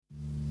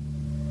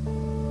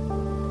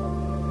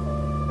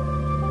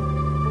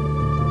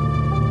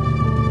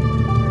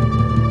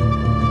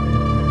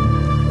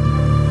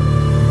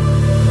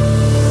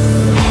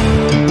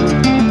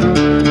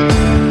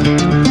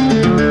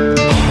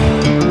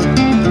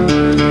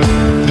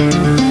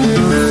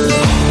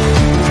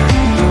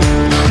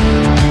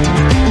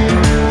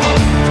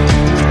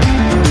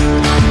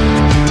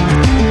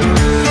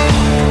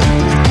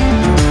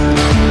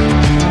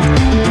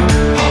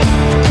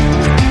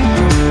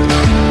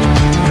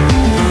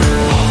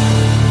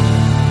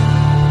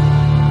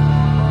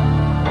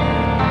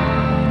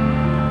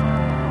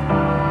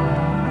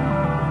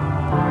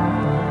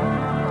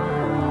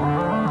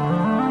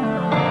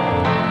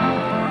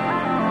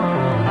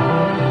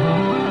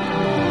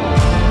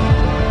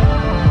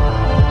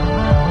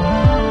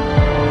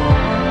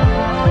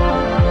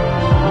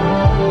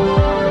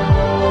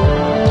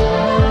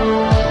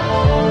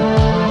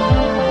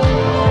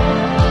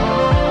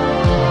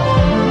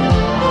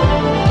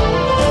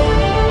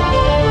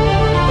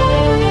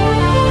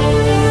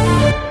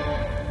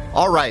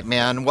All right,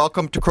 man.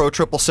 Welcome to Crow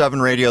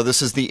 777 Radio.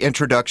 This is the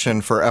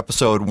introduction for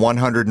episode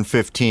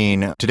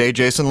 115. Today,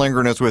 Jason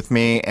Lindgren is with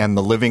me and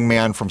the living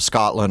man from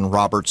Scotland,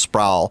 Robert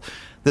Sproul.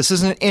 This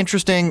is an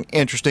interesting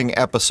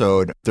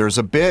episode. There's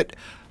a bit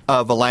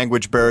of a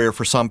language barrier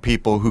for some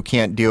people who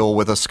can't deal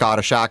with a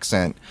Scottish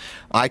accent.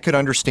 I could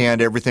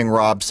understand everything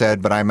Rob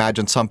said, but I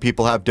imagine some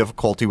people have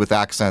difficulty with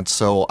accents,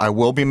 so I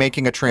will be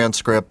making a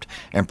transcript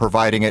and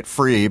providing it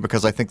free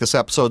because I think this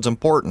episode's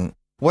important.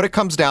 What it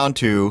comes down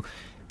to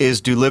is,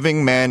 do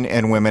living men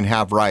and women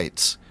have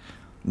rights?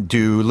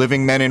 Do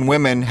living men and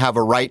women have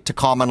a right to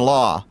common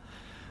law?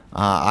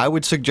 I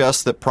would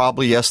suggest that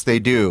probably yes, they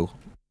do.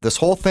 This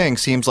whole thing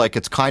seems like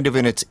it's kind of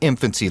in its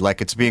infancy, like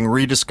it's being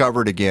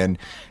rediscovered again.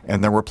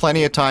 And there were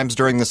plenty of times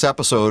during this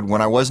episode when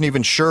I wasn't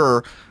even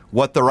sure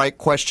what the right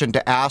question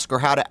to ask or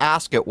how to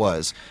ask it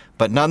was.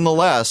 But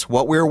nonetheless,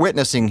 what we're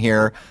witnessing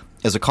here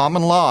is a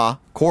common law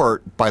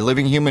court by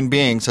living human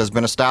beings has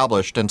been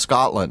established in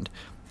Scotland.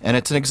 And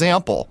it's an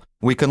example.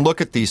 We can look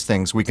at these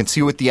things. We can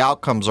see what the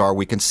outcomes are.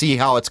 We can see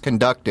how it's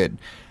conducted.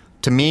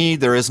 To me,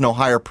 there is no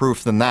higher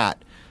proof than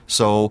that.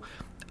 So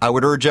I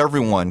would urge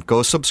everyone,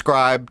 go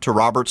subscribe to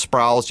Robert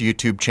Sproul's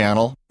YouTube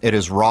channel. It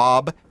is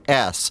Rob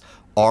S.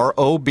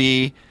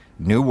 R-O-B,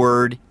 new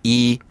word,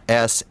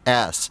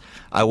 E-S-S.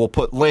 I will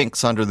put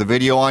links under the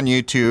video on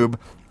YouTube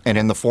and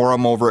in the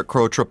forum over at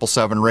Crow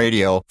 777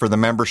 Radio for the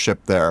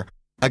membership there.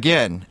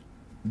 Again,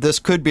 this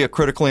could be a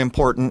critically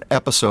important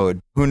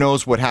episode. Who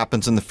knows what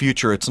happens in the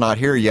future? It's not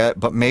here yet,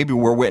 but maybe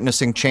we're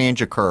witnessing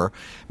change occur.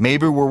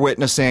 Maybe we're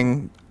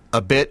witnessing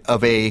a bit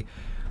of a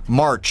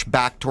march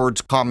back towards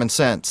common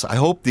sense. I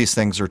hope these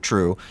things are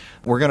true.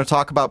 We're going to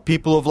talk about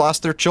people who've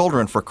lost their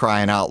children, for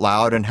crying out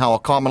loud, and how a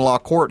common law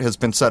court has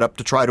been set up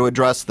to try to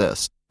address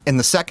this. In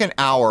the second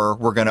hour,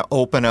 we're going to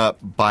open up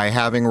by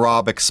having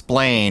Rob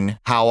explain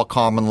how a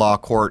common law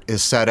court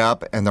is set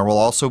up, and there will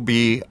also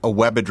be a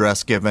web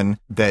address given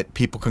that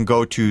people can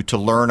go to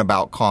learn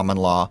about common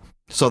law.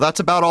 So that's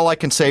about all I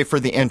can say for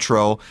the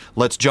intro.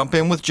 Let's jump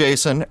in with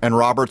Jason and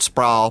Robert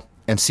Sproul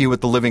and see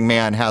what the living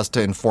man has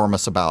to inform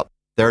us about.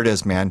 There it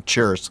is, man.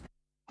 Cheers.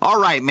 All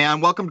right,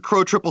 man. Welcome to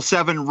Crow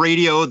 777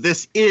 Radio.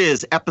 This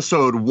is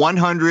episode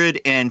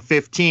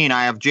 115.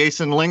 I have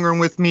Jason Lindgren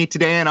with me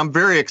today, and I'm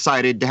very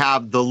excited to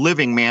have the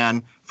living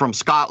man from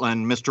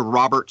Scotland, Mr.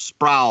 Robert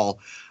Sproul,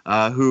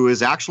 who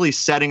is actually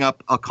setting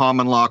up a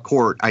common law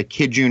court. I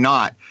kid you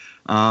not.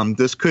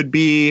 This could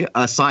be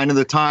a sign of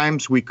the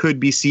times. We could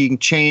be seeing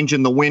change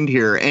in the wind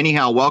here.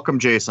 Anyhow, welcome,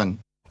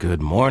 Jason.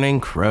 Good morning,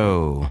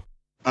 Crow.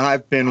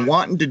 I've been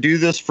wanting to do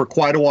this for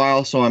quite a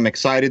while, so I'm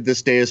excited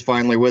this day is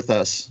finally with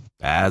us.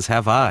 As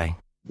have I.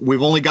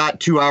 We've only got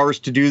 2 hours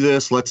to do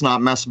this. Let's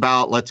not mess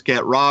about. Let's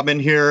get Rob in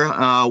here.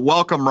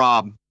 Welcome,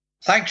 Rob.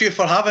 Thank you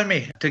for having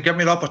me, to give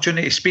me the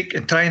opportunity to speak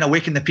and try and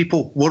awaken the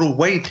people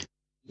worldwide.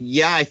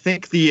 Yeah, I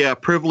think the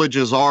privilege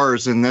is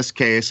ours in this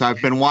case.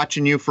 I've been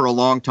watching you for a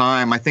long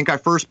time. I think I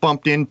first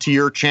bumped into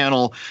your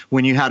channel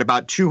when you had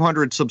about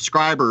 200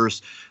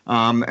 subscribers,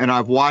 and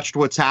I've watched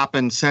what's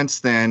happened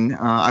since then.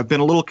 I've been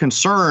a little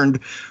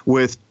concerned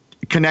with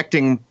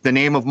connecting the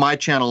name of my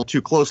channel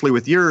too closely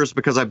with yours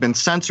because I've been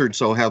censored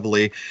so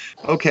heavily.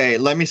 Okay,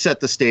 let me set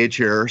the stage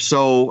here.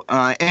 So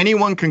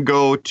anyone can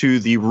go to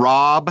the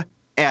Rob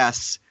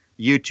S.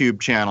 YouTube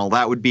channel.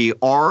 That would be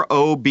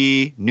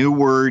R-O-B, new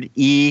word,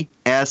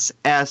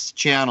 E-S-S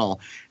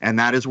channel. And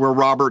that is where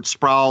Robert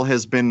Sproul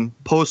has been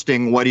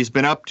posting what he's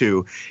been up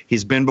to.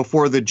 He's been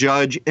before the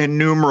judge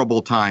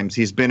innumerable times.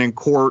 He's been in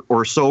court,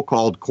 or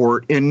so-called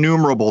court,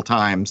 innumerable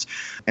times.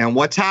 And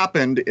what's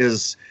happened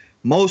is,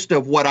 most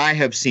of what I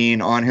have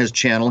seen on his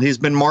channel, he's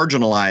been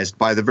marginalized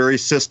by the very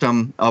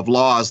system of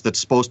laws that's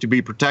supposed to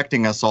be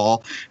protecting us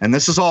all. And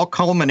this is all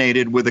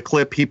culminated with a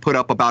clip he put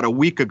up about a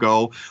week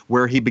ago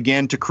where he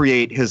began to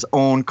create his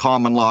own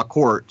common law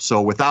court.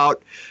 So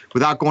without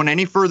going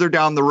any further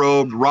down the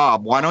road,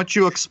 Rob, why don't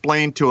you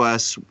explain to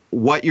us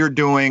what you're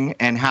doing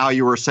and how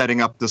you are setting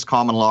up this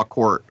common law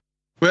court?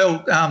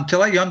 Well, to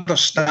let you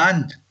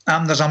understand,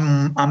 there's a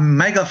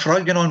mega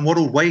fraud going on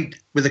worldwide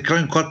with the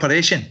Crown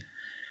Corporation.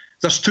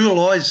 There's two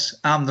laws.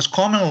 There's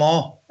common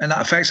law, and that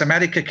affects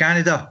America,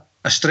 Canada,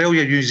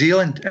 Australia, New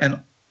Zealand,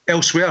 and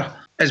elsewhere.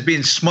 It's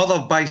being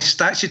smothered by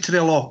statutory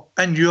law.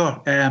 In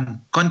your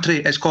country,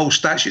 it's called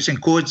statutes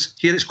and codes.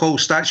 Here it's called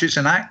statutes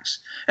and acts.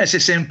 It's the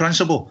same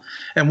principle.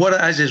 And what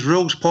it is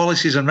rules,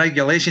 policies, and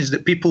regulations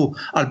that people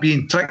are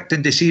being tricked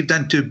and deceived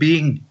into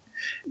being.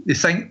 They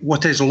think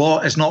what is law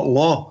is not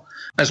law.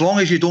 As long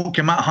as you don't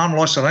commit harm,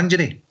 loss, or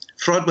injury,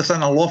 fraud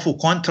within a lawful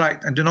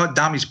contract, and do not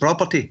damage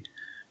property,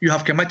 you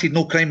have committed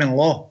no crime in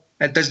law.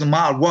 It doesn't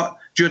matter what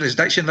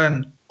jurisdiction they're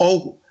in.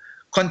 All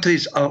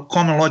countries are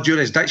common law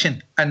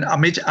jurisdiction, and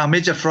a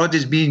major fraud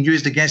is being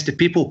used against the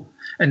people.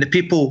 And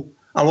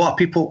a lot of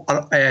people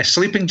are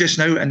sleeping just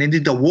now, and they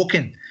need to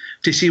awoken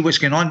to see what's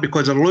going on,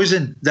 because they're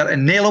losing their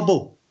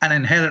inalienable and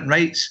inherent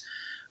rights.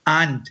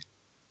 And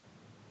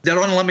They're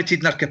unlimited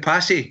in their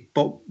capacity,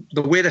 but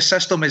the way the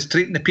system is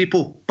treating the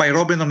people by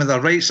robbing them of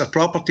their rights, their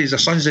properties, their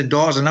sons and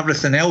daughters and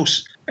everything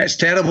else, it's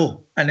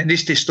terrible and it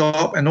needs to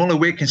stop. And the only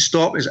way it can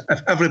stop is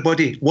if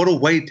everybody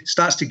worldwide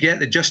starts to get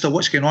the gist of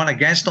what's going on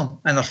against them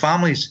and their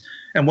families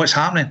and what's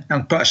happening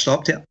and put a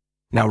stop to it.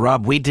 Now,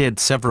 Rob, we did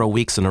several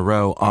weeks in a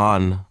row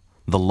on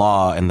the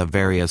law and the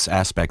various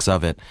aspects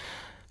of it.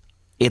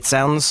 It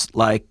sounds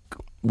like,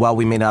 while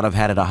we may not have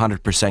had it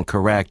 100%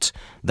 correct,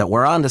 that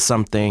we're onto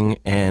something,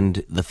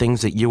 and the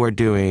things that you are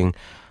doing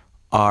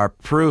are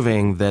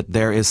proving that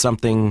there is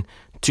something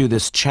to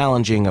this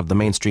challenging of the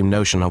mainstream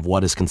notion of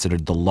what is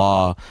considered the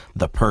law,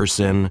 the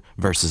person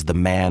versus the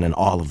man, and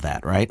all of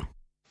that, right?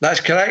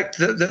 That's correct.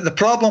 The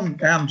problem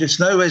just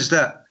now is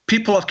that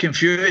people are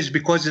confused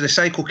because of the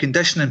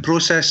psycho-conditioning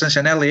process since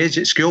an early age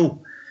at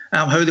school,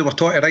 how they were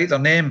taught to write their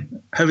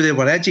name, how they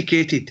were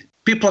educated.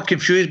 People are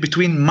confused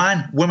between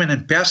man, woman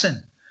and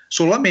person.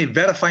 So let me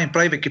verify in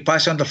private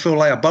capacity under full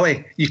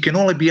liability. You can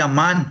only be a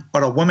man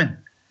or a woman.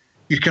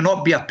 You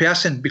cannot be a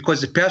person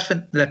because the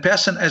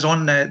person is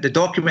on the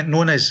document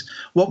known as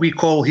what we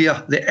call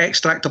here the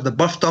extract of the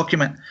birth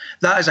document.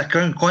 That is a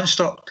crown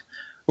construct.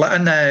 Like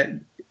in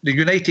the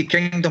United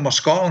Kingdom or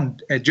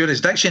Scotland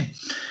jurisdiction,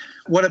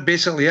 what it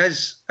basically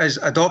is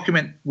a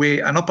document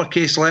with an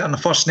uppercase letter in the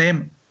first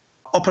name,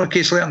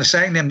 uppercase letter in the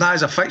second name. That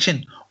is a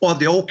fiction. Or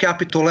the all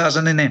capital letters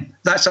in the name.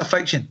 That's a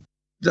fiction.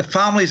 The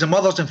families, the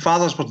mothers and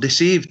fathers were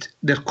deceived.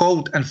 They're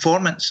called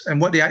informants. And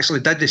what they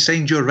actually did, they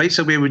signed your rights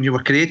away when you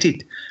were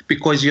created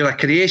because you're a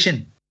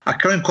creation. A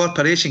crown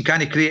corporation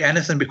can't create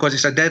anything because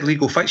it's a dead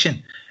legal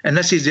fiction. And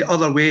this is the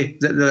other way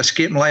that they're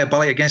escaping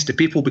liability against the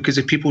people because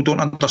the people don't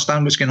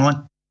understand what's going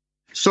on.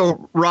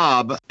 So,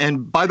 Rob,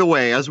 and by the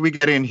way, as we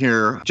get in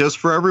here, just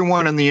for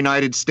everyone in the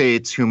United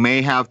States who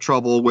may have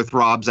trouble with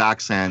Rob's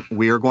accent,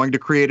 we are going to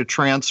create a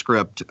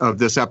transcript of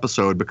this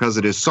episode because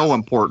it is so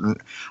important.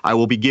 I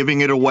will be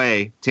giving it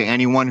away to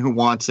anyone who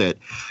wants it.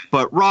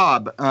 But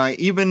Rob,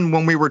 even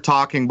when we were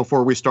talking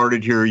before we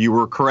started here, you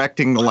were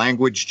correcting the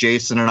language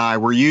Jason and I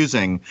were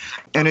using.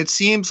 And it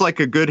seems like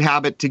a good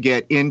habit to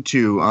get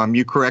into.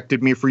 You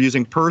corrected me for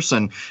using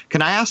person.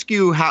 Can I ask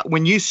you,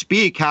 when you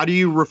speak, how do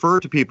you refer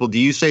to people? Do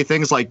you say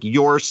things like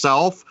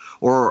yourself,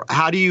 or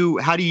how do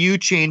you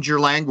change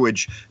your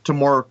language to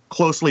more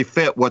closely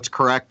fit what's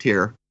correct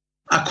here?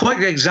 A quick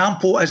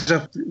example is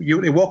if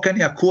you walk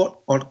into a court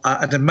or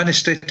an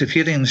administrative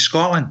hearing in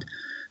Scotland,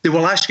 they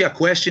will ask you a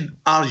question,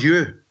 are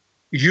you?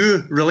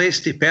 You relates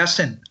to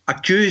person,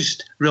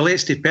 accused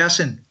relates to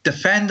person,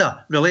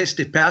 defender relates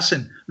to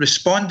person,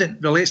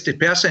 respondent relates to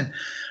person.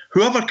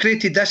 Whoever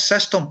created this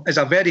system is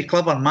a very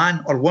clever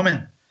man or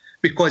woman,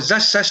 because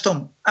this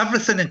system,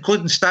 everything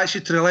including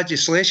statutory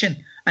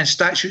legislation and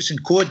statutes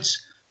and codes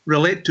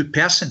relate to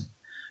person.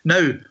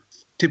 Now,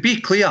 to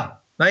be clear,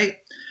 right,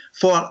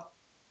 for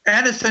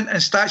anything in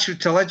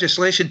statutory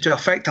legislation to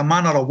affect a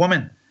man or a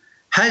woman,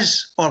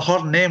 his or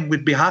her name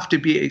would have to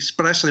be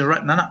expressly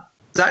written in it.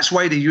 That's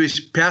why they use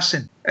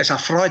person. It's a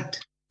fraud.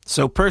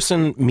 So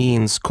person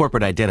means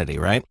corporate identity,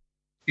 right?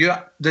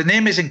 Yeah, the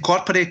name is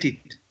incorporated.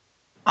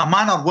 A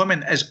man or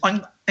woman is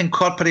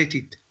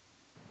unincorporated.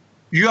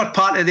 You are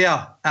part of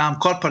their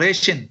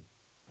corporation.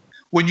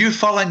 When you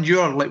fill in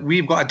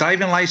we've got a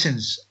driving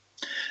license,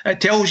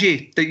 it tells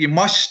you that you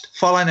must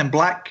fill in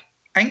black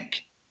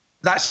ink.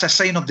 That's a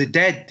sign of the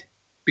dead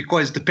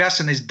because the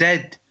person is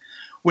dead.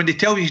 When they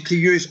tell you to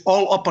use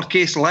all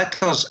uppercase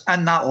letters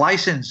in that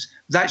license,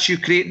 that's you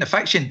creating the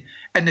fiction.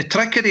 And the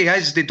trickery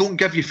is they don't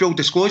give you full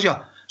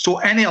disclosure. So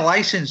any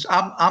license,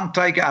 I'm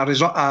trying to get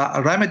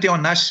a remedy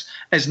on this,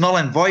 is null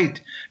and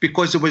void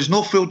because there was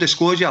no full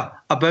disclosure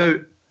about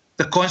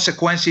the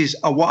consequences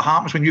of what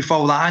happens when you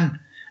fill that in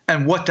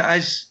and what it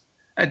is.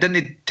 It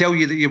didn't tell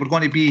you that you were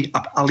going to be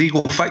a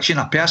legal fiction,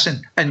 a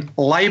person, and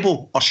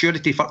liable or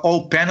surety for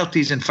all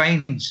penalties and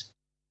fines.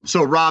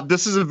 So, Rob,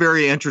 this is a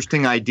very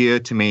interesting idea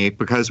to me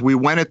because we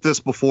went at this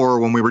before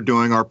when we were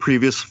doing our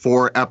previous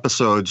 4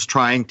 episodes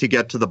trying to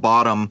get to the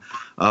bottom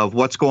of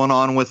what's going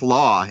on with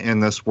law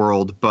in this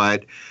world.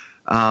 But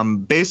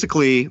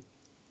basically,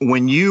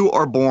 when you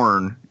are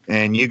born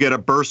and you get a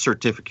birth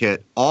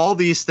certificate, all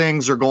these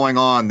things are going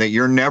on that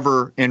you're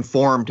never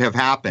informed have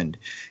happened.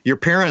 Your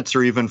parents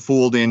are even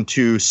fooled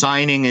into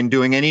signing and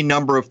doing any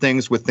number of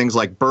things with things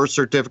like birth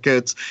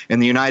certificates in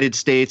the United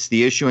States,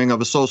 the issuing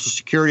of a social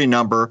security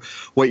number.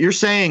 What you're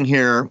saying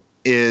here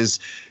is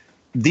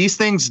these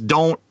things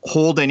don't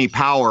hold any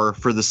power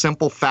for the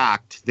simple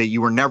fact that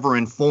you were never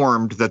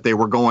informed that they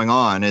were going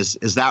on.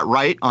 Is that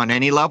right on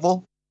any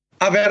level?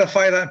 I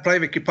verify that in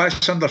private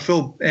capacity under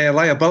full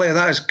liability.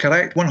 That is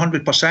correct,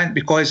 100%,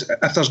 because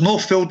if there's no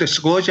full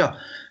disclosure,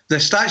 the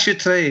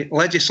statutory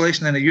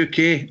legislation in the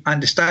UK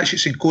and the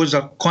statutes and codes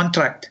are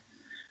contract.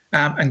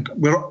 And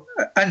we're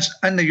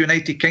in the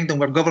United Kingdom,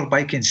 we're governed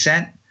by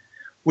consent.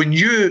 When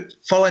you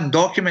fill in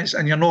documents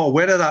and you're not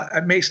aware of that,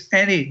 it makes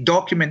any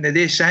document that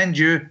they send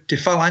you to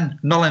fill in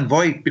null and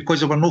void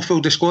because there were no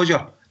full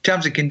disclosure.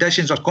 terms and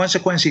conditions or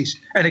consequences,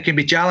 and it can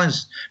be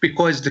challenged,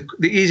 because the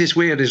easiest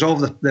way to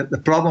resolve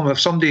the problem, if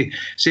somebody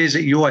says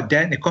that you owe a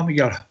debt and they come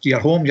to your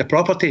home, your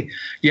property,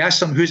 you ask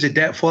them who's the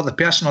debt for, the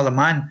person or the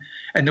man,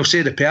 and they'll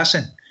say the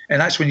person.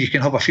 And that's when you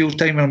can have a field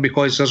time with them,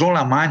 because there's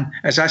only a man.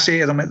 As I say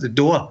to them at the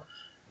door,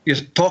 you're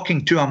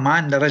talking to a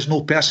man, there is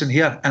no person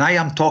here, and I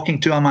am talking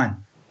to a man.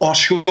 Or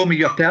show me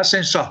your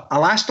person, sir.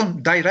 I'll ask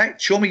them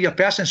direct, show me your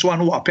person so I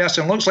know what a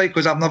person looks like,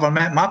 because I've never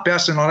met my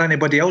person or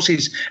anybody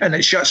else's, and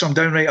it shuts them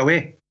down right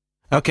away.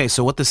 Okay,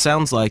 so what this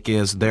sounds like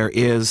is there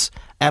is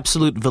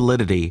absolute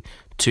validity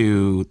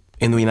to,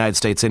 in the United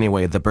States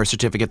anyway, the birth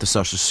certificate, the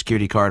social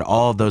security card,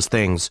 all of those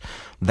things.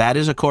 That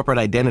is a corporate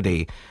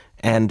identity.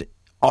 And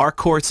are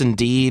courts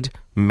indeed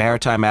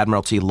maritime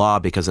admiralty law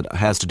because it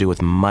has to do with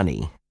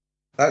money?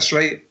 That's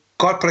right.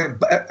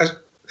 Corporate...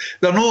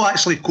 They're not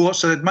actually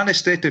courts, they're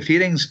administrative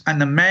hearings,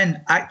 and the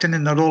men acting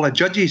in the role of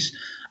judges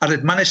are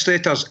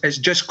administrators. It's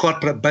just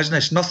corporate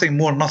business, nothing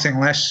more, nothing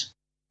less.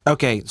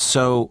 Okay,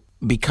 so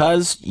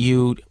because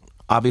you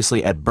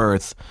obviously at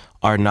birth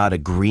are not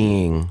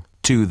agreeing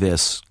to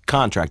this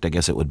contract, I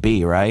guess it would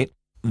be, right?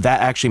 That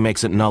actually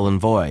makes it null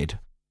and void.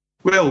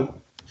 Well,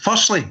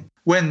 firstly,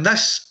 when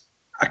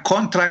a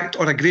contract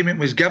or agreement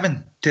was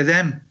given to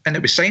them and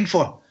it was signed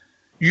for,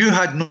 you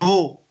had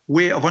no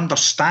way of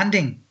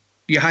understanding.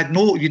 You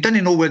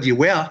didn't know where you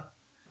were,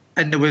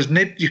 and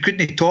you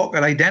couldn't talk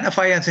or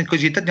identify anything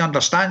because you didn't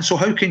understand. So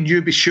how can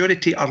you be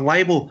surety or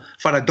liable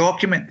for a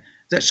document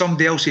that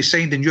somebody else has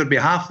signed on your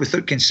behalf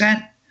without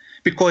consent?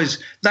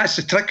 Because that's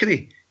the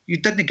trickery. You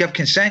didn't give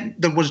consent.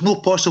 There was no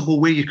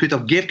possible way you could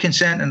have gave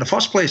consent in the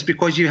first place,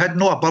 because you had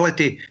no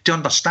ability to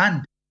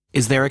understand.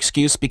 Is their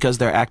excuse because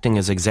they're acting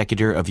as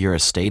executor of your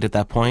estate at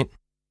that point?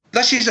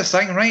 This is the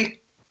thing, right?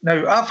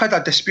 Now, I've had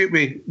a dispute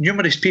with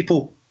numerous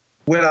people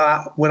where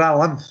I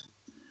live.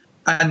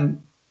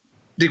 And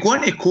they go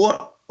into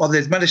court or the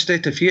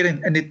administrative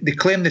hearing and they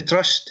claim the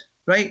trust,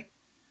 right?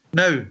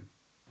 Now,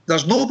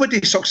 there's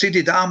nobody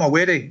succeeded that I'm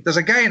aware of. There's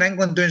a guy in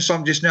England doing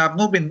something just now. I've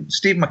not been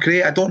Steve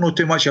McRae. I don't know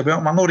too much about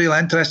him. I'm not really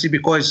interested,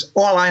 because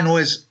all I know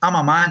is I'm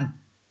a man,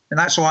 and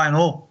that's all I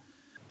know.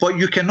 But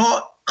you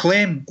cannot go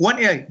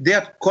into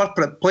their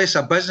corporate place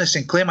of business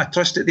and claim a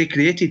trust that they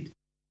created.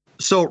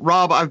 So,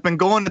 Rob, I've been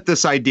going at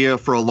this idea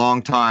for a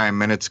long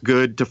time, and it's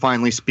good to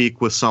finally speak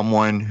with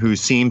someone who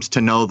seems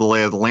to know the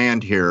lay of the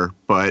land here.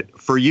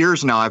 But for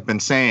years now, I've been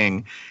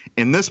saying,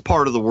 in this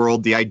part of the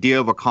world, the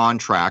idea of a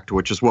contract,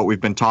 which is what we've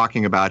been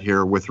talking about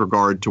here with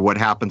regard to what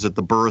happens at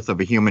the birth of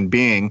a human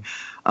being,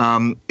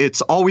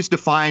 it's always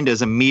defined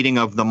as a meeting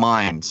of the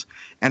minds.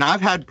 And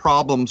I've had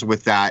problems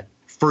with that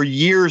for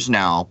years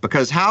now,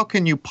 because how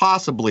can you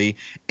possibly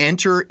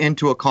enter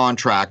into a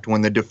contract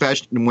when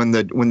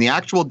the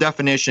actual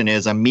definition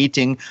is a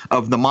meeting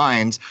of the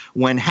minds,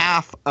 when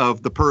half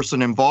of the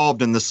person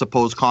involved in the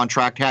supposed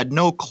contract had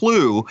no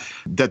clue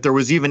that there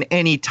was even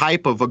any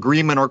type of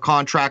agreement or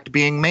contract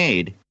being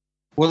made?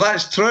 Well,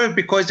 that's true,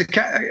 because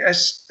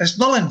it's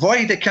null and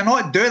void. It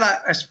cannot do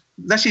that.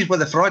 This is where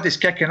the fraud is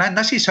kicking in.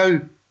 This is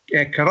how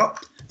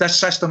corrupt this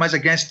system is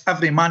against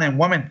every man and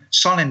woman,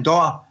 son and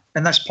daughter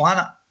in this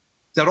planet.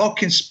 They're all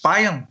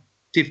conspiring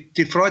to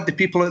defraud the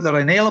people of their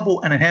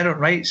inalienable and inherent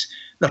rights,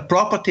 their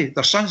property,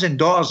 their sons and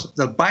daughters,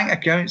 their bank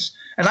accounts.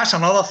 And that's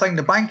another thing,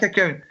 the bank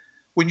account.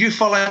 When you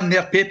fill in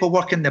their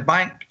paperwork in the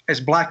bank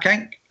as black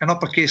ink in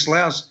uppercase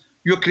letters,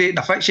 you're creating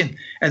a fiction.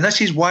 And this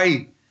is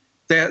why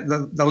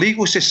the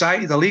legal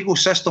society, the legal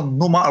system,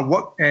 no matter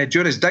what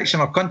jurisdiction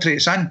or country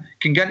it's in,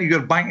 can get into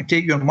your bank and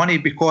take your money,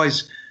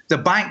 because the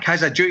bank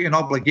has a duty and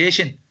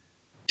obligation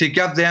to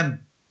give them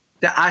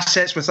the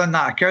assets within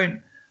that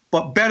account.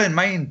 But bear in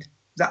mind,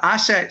 the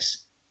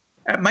assets,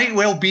 it might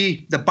well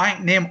be the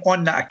bank name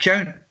on that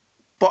account,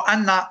 but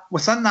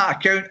within that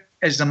account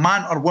is the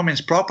man or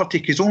woman's property,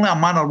 because only a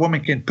man or woman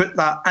can put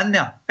that in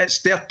there.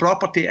 It's their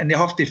property, and they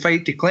have to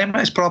fight to claim it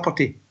as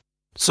property.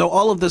 So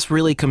all of this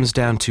really comes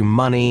down to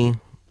money,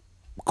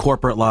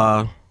 corporate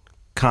law,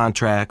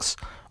 contracts,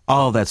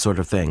 all that sort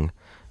of thing.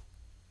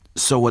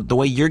 So the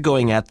way you're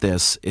going at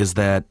this is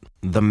that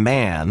the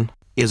man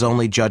is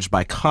only judged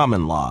by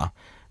common law,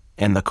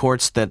 and the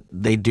courts that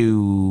they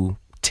do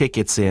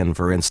tickets in,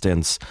 for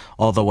instance,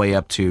 all the way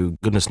up to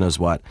goodness knows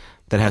what,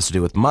 that has to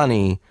do with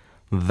money,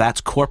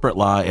 that's corporate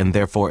law and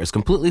therefore is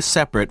completely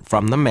separate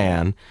from the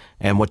man.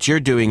 And what you're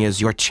doing is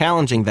you're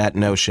challenging that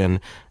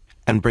notion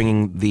and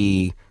bringing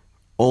the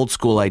old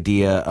school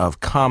idea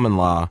of common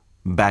law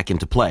back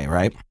into play,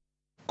 right?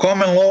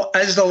 Common law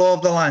is the law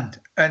of the land,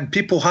 and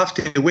people have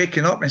to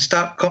waken up and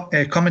start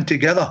coming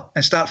together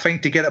and start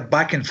fighting to get it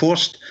back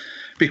enforced.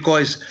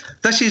 Because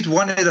this is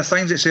one of the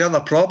things that's the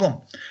other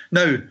problem.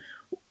 Now,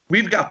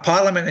 we've got a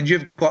parliament and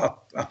you've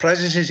got a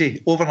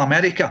presidency over in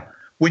America.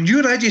 When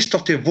you register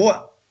to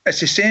vote, it's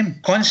the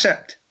same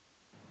concept.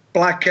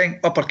 Black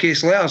ink,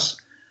 uppercase letters.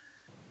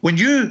 When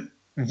you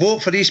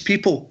vote for these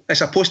people, it's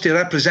supposed to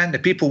represent the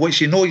people, which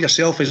you know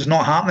yourself is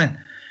not happening.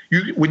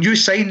 When you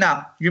sign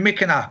that, you're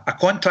making a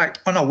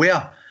contract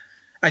unaware,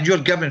 and you're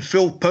giving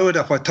full power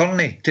of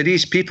attorney to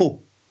these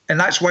people. And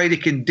that's why they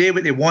can do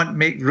what they want,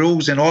 make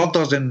rules and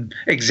orders and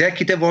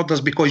executive orders,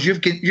 because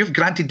you've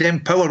granted them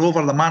power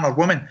over the man or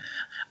woman,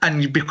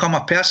 and you become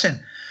a person.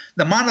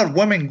 The man or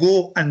woman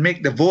go and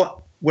make the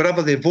vote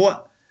wherever they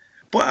vote.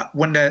 But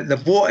when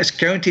the vote is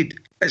counted,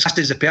 it's just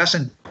as the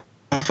person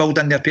filled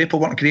in their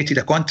paperwork and created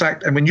a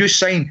contract. And when you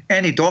sign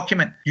any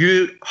document,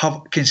 you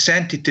have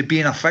consented to be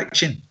in a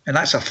fiction. And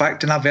that's a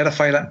fact, and I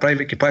verify that in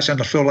private capacity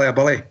under full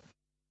liability.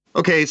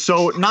 Okay,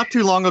 so not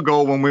too long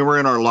ago when we were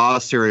in our law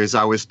series,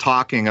 I was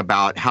talking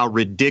about how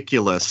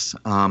ridiculous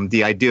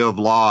the idea of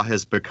law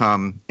has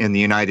become in the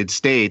United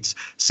States,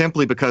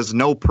 simply because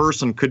no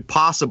person could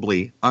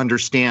possibly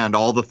understand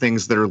all the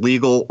things that are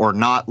legal or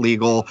not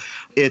legal.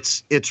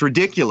 It's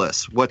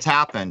ridiculous what's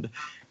happened.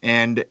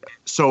 And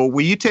so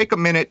will you take a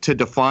minute to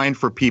define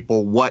for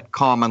people what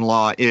common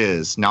law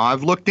is? Now,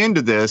 I've looked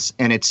into this,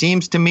 and it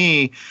seems to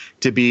me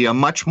to be a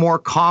much more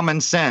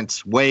common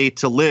sense way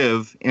to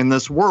live in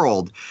this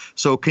world.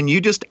 So can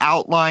you just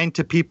outline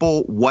to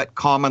people what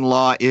common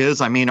law is?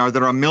 I mean, are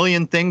there a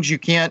million things you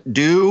can't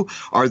do?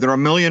 Are there a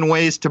million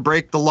ways to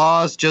break the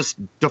laws? Just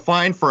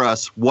define for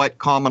us what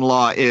common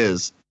law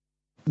is.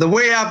 The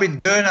way I've been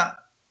doing it,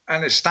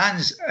 and it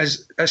stands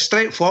as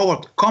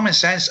straightforward, common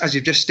sense, as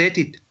you've just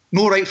stated.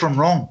 No right from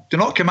wrong. Do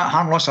not commit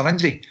harm, loss or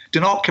injury. Do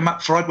not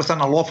commit fraud within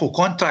a lawful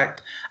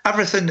contract.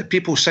 Everything that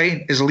people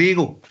sign is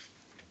legal.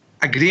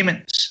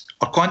 Agreements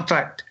or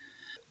contract.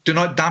 Do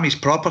not damage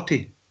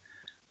property.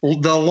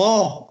 The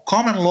law,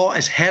 common law,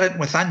 is inherent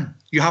within.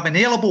 You have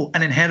inalienable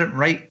and inherent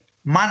right.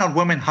 Man or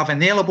woman have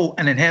inalienable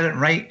and inherent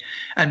right.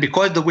 And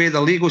because the way the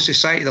legal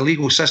society, the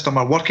legal system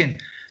are working,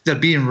 they're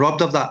being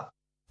robbed of that.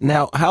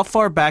 Now, how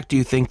far back do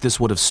you think this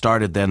would have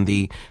started then,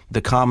 the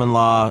common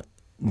law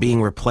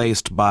being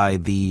replaced by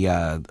the,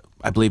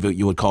 I believe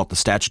you would call it the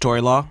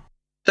statutory law?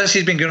 This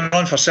has been going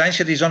on for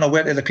centuries,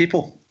 unaware to the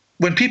people.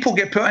 When people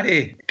get put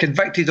into,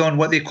 convicted on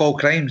what they call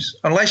crimes,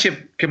 unless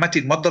you've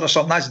committed murder or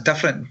something, that's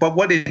different. But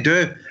what they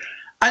do,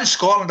 in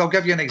Scotland, I'll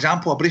give you an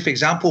example, a brief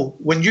example.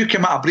 When you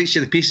commit a breach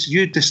of the peace,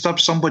 you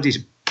disturb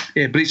somebody's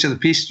breach of the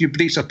peace, you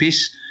breach a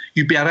peace,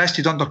 you'd be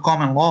arrested under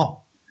common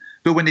law.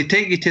 But when they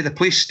take you to the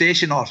police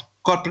station or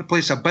corporate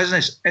place of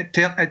business, it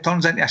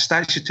turns into a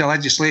statutory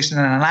legislation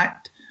and an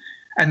act.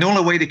 And the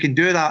only way they can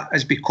do that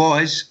is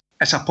because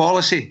it's a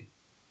policy,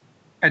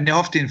 and they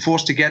have to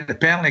enforce to get the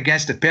penalty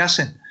against the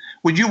person.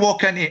 When you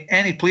walk into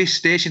any police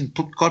station,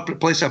 corporate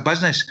place of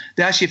business,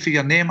 they ask you for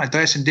your name,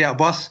 address and date of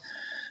birth.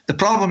 The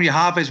problem you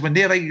have is when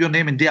they write your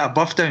name and date of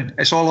birth down,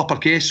 it's all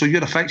uppercase, so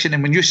you're a fiction.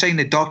 And when you sign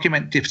the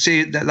document to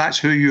say that that's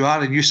who you are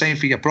and you sign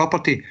for your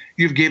property,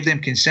 you've gave them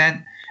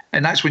consent,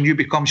 and that's when you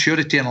become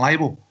surety and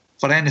liable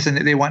for anything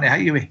that they want to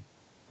hit you with.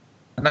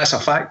 And that's a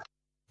fact.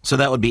 So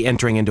that would be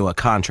entering into a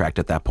contract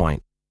at that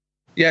point.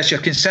 Yes,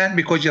 you're consent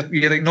because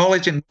you're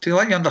acknowledging, to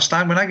let you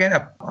understand, when I get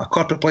into a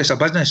corporate place of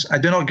business, I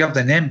do not give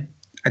the name,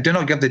 I do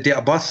not give the date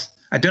of birth,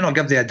 I do not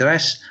give the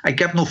address, I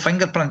give no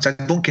fingerprints, I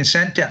don't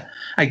consent to it,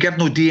 I give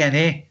no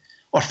DNA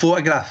or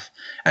photograph.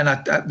 And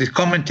they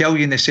come and tell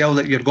you in the cell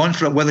that you're going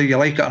for it, whether you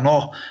like it or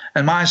not.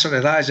 And my answer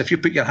to that is, if you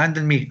put your hand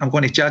on me, I'm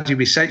going to charge you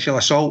with sexual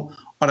assault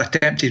or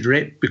attempted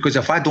rape, because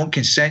if I don't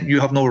consent, you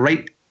have no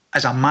right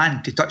as a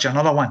man to touch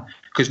another one,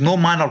 because no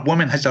man or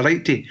woman has the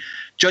right to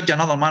judge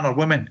another man or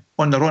woman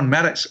on their own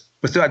merits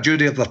without a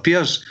jury of their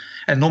peers,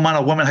 and no man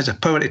or woman has the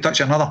power to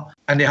touch another,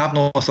 and they have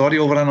no authority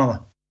over another.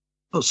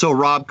 So,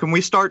 Rob, can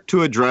we start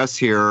to address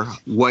here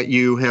what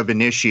you have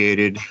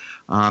initiated?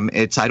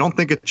 I don't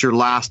think it's your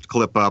last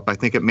clip up. I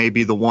think it may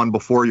be the one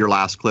before your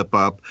last clip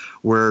up,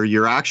 where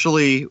you're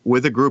actually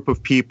with a group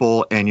of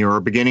people and you're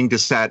beginning to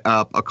set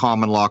up a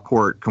common law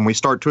court. Can we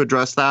start to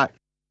address that?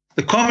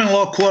 The common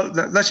law court,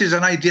 this is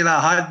an idea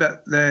that I had,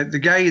 but the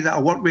guy that I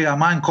work with, a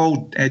man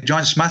called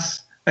John Smith,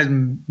 has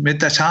made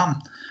this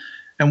happen.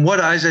 And what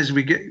it is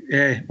we get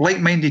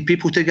like-minded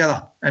people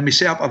together and we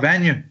set up a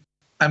venue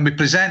and we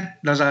present,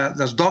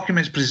 there's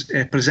documents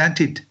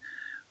presented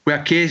with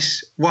a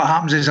case. What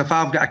happens is, if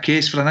I've got a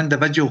case for an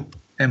individual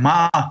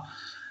matter,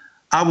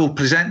 I will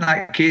present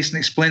that case and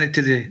explain it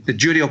to the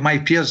jury of my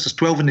peers. There's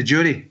 12 in the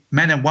jury,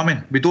 men and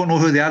women. We don't know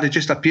who they are, they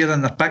just appear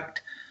and they're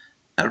picked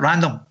at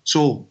random.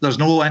 So there's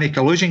no any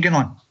collusion going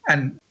on.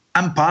 And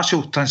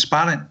impartial,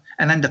 transparent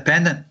and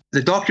independent.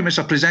 The documents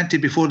are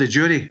presented before the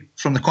jury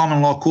from the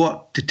common law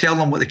court to tell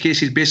them what the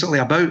case is basically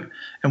about.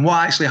 And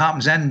what actually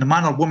happens then, the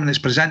man or woman that's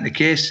presenting the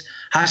case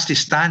has to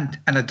stand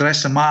and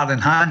address the matter in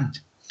hand.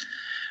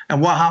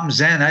 And what happens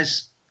then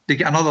is they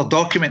get another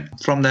document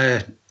from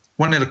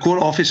one of the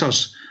court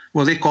officers.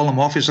 Well, they call them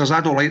officers.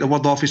 I don't like the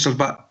word officers,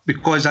 but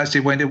because that's the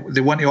way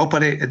they want to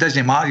operate, it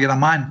doesn't matter. You're a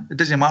man. It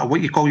doesn't matter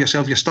what you call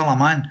yourself. You're still a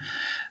man.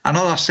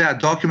 Another set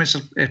of documents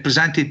are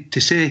presented to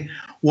say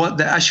what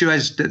the issue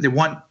is that they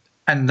want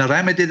and the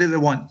remedy that they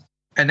want.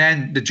 And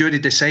then the jury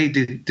decide,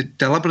 to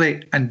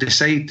deliberate and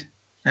decide.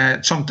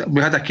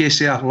 We had a case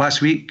there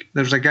last week.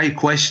 There was a guy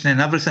questioning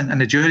everything in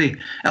the jury.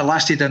 It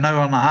lasted an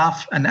hour and a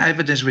half, and the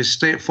evidence was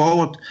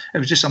straightforward. It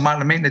was just a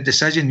matter of making a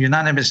decision,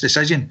 unanimous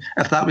decision,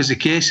 if that was the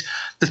case.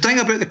 The thing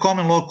about the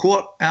common law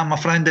court, my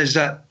friend, is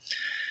that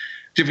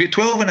you've got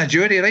 12 in a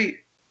jury, right?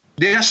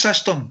 Their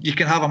system, you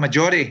can have a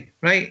majority,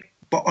 right?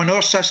 But on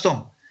our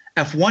system,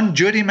 if one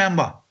jury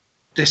member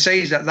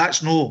decides that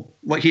that's no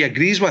what he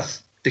agrees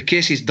with, the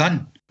case is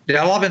done.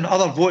 The 11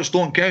 other votes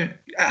don't count.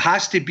 It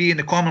has to be in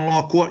the common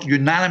law court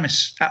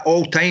unanimous at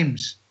all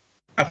times.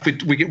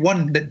 If we get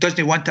one that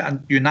doesn't want it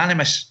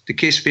unanimous, the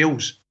case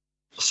fails.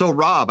 So,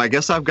 Rob, I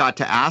guess I've got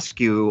to ask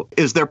you,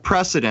 is there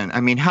precedent? I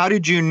mean, how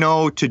did you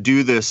know to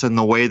do this in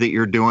the way that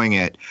you're doing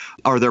it?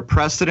 Are there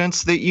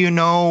precedents that you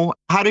know?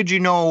 How did you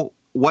know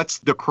what's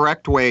the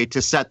correct way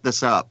to set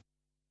this up?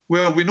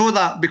 Well, we know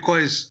that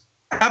because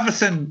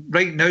everything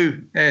right now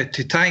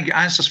to try and get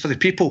answers for the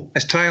people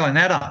is trial and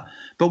error.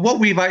 But what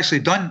we've actually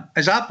done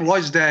is I've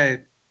lodged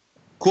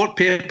court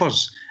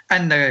papers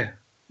in the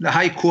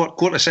High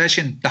Court of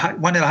Session,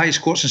 one of the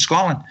highest courts in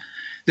Scotland.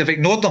 They've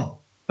ignored them,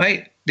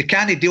 right? They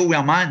can't deal with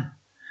a man.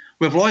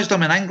 We've lodged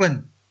them in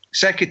England,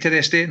 Secretary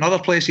of State and other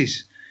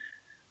places.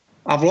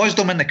 I've lodged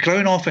them in the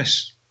Crown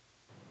Office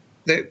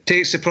that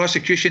takes the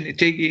prosecution to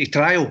take you to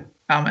trial.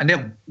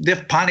 And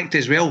they've panicked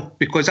as well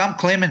because I'm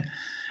claiming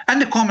in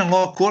the common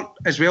law court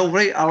as well,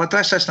 right? I'll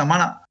address this in a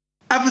minute.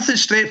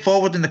 Everything's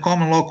straightforward in the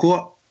common law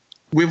court.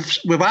 We've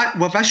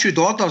issued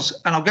orders,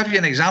 and I'll give you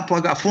an example.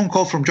 I got a phone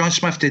call from John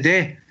Smith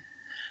today.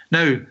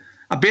 Now,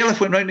 a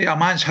bailiff went round to a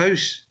man's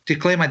house to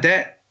claim a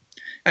debt,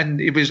 and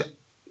he was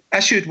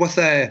issued with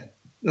the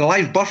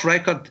live birth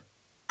record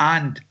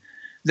and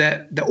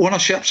the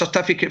ownership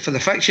certificate for the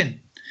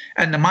fiction.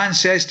 And the man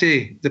says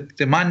to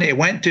the man that he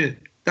went to,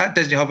 that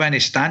doesn't have any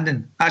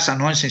standing. That's a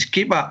nonsense.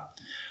 Keep that.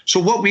 So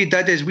what we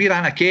did is we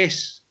ran a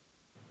case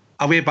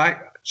a way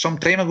back some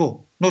time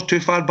ago, not too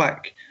far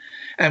back.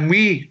 And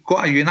we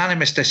got a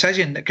unanimous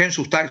decision that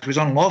council tax was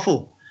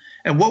unlawful.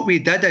 And what we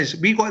did is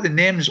we got the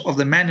names of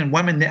the men and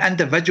women, the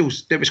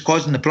individuals that was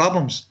causing the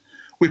problems.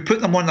 We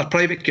put them on their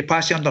private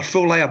capacity under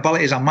full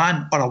liability as a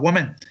man or a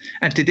woman.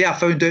 And today I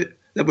found out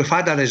that we've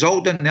had a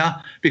result in there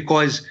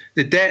because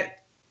the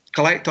debt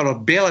collector or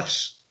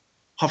bailiffs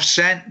have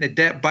sent the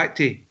debt back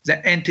to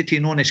the entity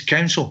known as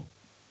council.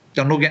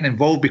 They're not getting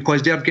involved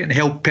because they're getting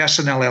held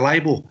personally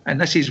liable.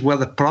 And this is where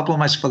the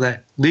problem is for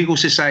the legal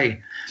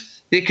society.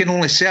 They can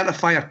only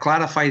certify or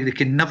clarify, they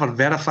can never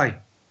verify.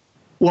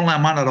 Only a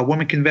man or a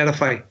woman can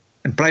verify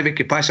in private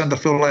capacity under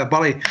full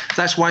liability.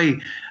 That's why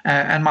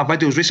in my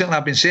videos recently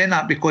I've been saying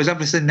that, because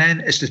everything then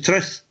is the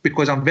truth,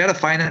 because I'm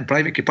verifying it in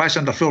private capacity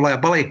under full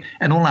liability,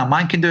 and only a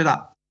man can do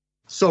that.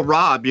 So,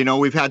 Rob,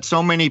 we've had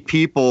so many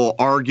people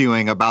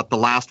arguing about the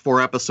last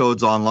 4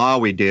 episodes on law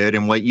we did,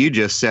 and what you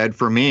just said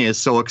for me is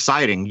so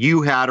exciting.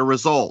 You had a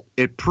result.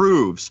 It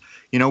proves.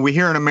 We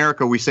here in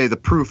America, we say the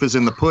proof is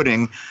in the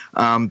pudding.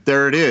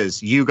 There it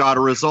is. You got a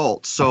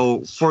result.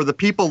 So for the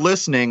people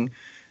listening,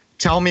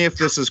 tell me if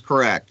this is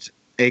correct.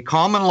 A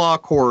common law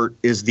court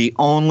is the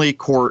only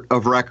court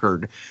of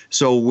record.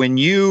 So when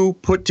you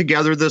put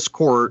together this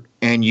court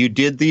and you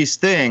did these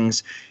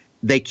things,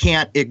 they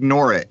can't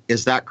ignore it.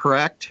 Is that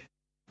correct?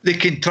 They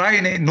can try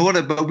and ignore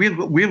it, but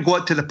we've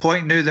got to the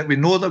point now that we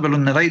know that we're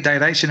in the right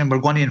direction and we're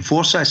going to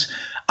enforce this.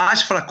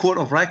 As for a court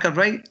of record,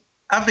 right,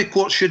 every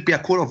court should be a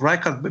court of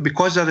record, but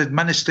because they're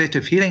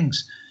administrative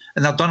hearings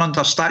and they're done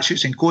under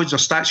statutes and codes or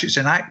statutes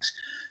and acts,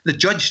 the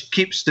judge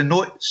keeps the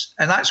notes.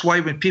 And that's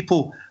why when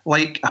people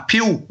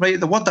appeal, right,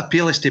 the word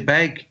appeal is to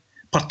beg,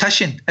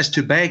 petition is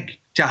to beg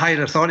to a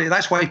higher authority.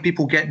 That's why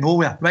people get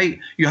nowhere, right?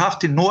 You have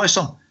to notice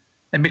them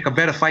and make a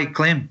verified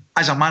claim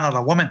as a man or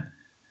a woman.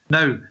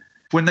 Now,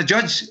 when the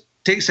judge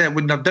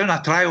when they're doing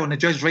a trial and the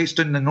judge writes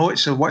down the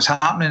notes of what's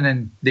happening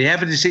and the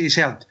evidence that he's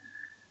heard,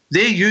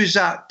 they use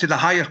that to the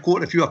higher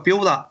court if you appeal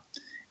that.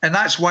 And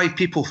that's why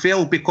people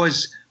fail,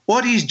 because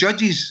all these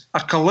judges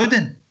are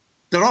colluding.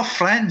 They're all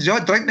friends. They're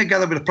all drinking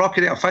together with the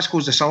procurator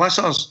fiscals, the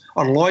solicitors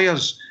or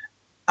lawyers,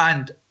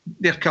 and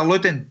they're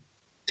colluding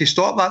to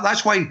stop that.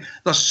 That's why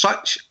there's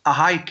such a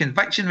high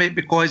conviction rate,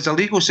 because the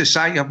legal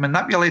society have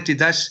manipulated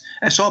this.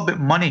 It's all about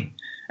money.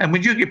 And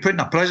when you get put in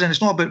a prison,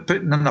 it's not about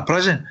putting in a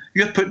prison.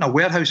 You're put in a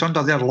warehouse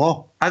under their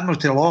law,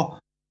 Admiralty law.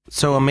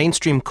 So a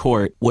mainstream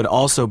court would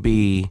also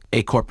be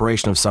a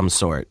corporation of some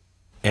sort.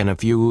 And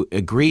if you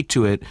agree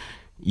to it,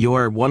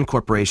 you're one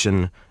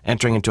corporation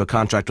entering into a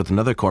contract with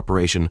another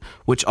corporation,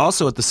 which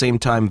also at the same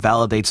time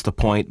validates the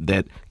point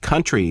that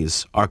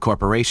countries are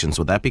corporations.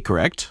 Would that be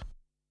correct?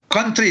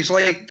 Countries,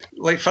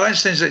 like for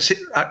instance,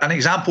 an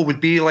example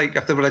would be like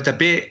if there were a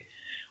debate.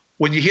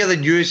 When you hear the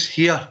news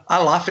here,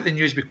 I laugh at the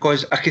news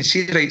because I can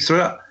see right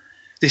through it.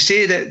 They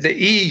say that the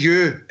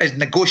EU is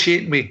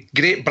negotiating with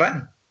Great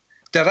Britain.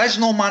 There is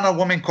no man or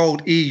woman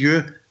called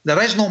EU.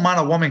 There is no man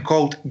or woman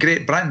called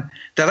Great Britain.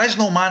 There is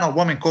no man or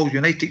woman called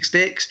United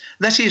States.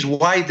 This is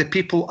why the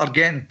people are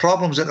getting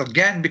problems that they're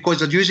getting, because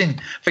they're using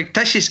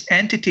fictitious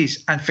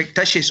entities and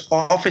fictitious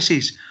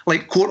offices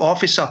like court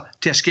officer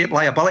to escape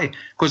liability.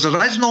 Because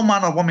there is no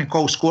man or woman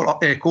called court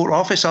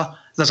officer.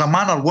 There's a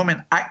man or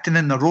woman acting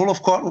in the role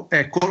of court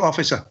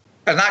officer.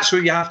 And that's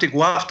who you have to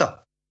go after.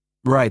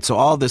 Right. So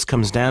all this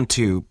comes down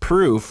to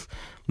proof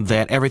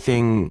that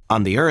everything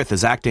on the earth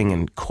is acting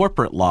in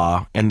corporate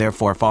law and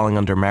therefore falling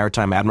under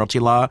maritime admiralty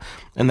law.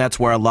 And that's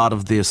where a lot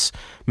of this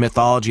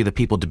mythology that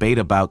people debate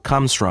about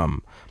comes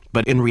from.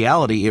 But in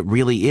reality, it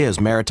really is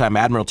maritime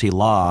admiralty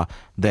law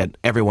that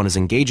everyone is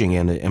engaging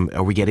in.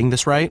 Are we getting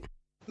this right?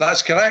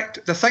 That's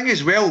correct. The thing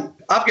is, well,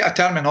 I've got a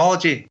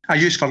terminology I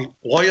use for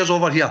lawyers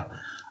over here.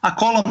 I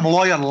call them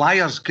lawyer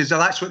liars because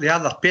that's what they are.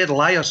 They're paid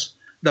liars.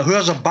 The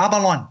whores of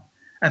Babylon,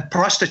 and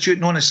prostitute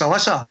known as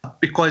solicitor,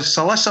 because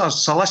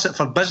solicitors solicit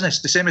for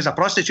business the same as a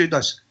prostitute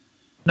does.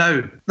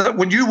 Now,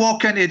 when you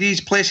walk into these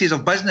places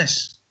of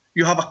business,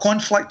 you have a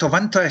conflict of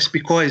interest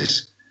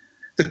because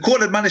the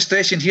court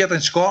administration here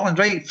in Scotland,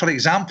 right, for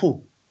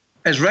example,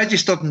 is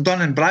registered in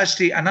Dun &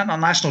 Bradstreet, an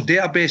international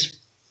database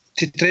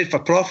to trade for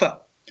profit.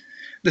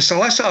 The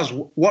solicitors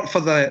work for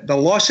the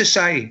Law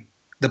Society.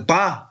 The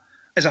Bar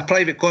is a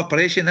private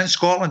corporation. In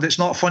Scotland, it's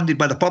not funded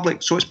by the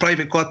public, so it's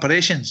private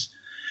corporations.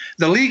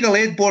 The Legal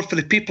Aid Board for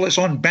the people that's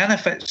on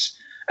benefits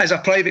is a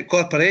private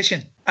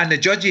corporation. And the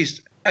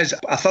judges is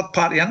a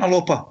third-party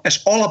interloper.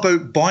 It's all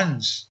about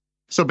bonds.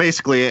 So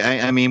basically,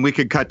 I mean, we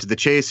could cut to the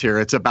chase here.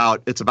 It's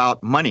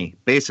about money,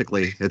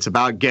 basically. It's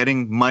about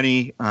getting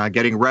money,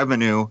 getting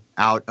revenue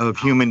out of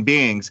human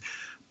beings.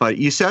 But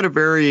you said a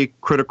very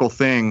critical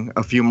thing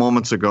a few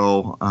moments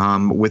ago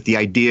with the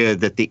idea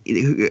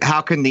that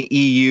how can the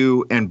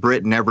EU and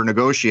Britain ever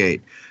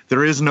negotiate?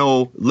 There is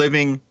no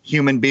living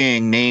human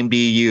being named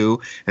EU,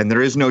 and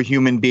there is no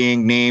human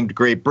being named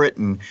Great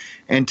Britain.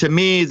 And to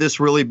me, this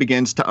really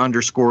begins to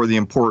underscore the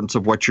importance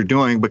of what you're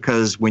doing,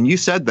 because when you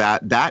said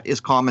that, that is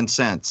common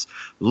sense.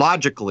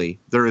 Logically,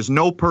 there is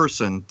no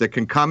person that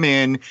can come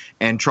in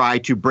and try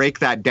to break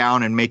that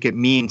down and make it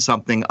mean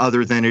something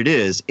other than it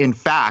is. In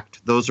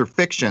fact, those are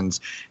fictions.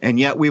 And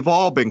yet we've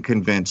all been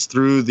convinced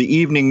through the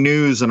evening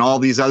news and all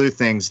these other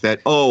things that,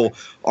 oh,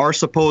 our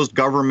supposed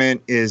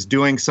government is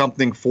doing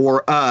something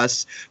for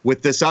us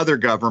with this other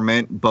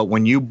government. But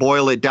when you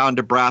boil it down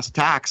to brass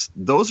tacks,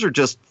 those are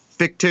just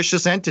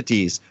fictitious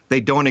entities. They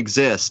don't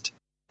exist.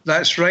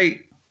 That's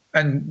right.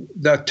 And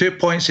there are 2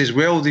 points as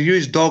well. They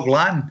use dog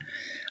Latin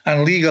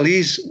and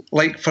legalese.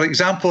 Like, for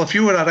example, if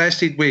you were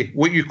arrested with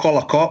what you call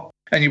a cop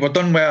and you were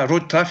done with a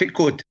road traffic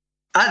code,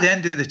 at the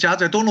end of the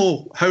charge, I don't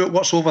know how it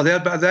works over there,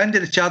 but at the end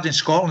of the charge in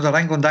Scotland or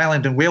England,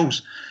 Ireland and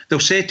Wales, they'll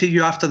say to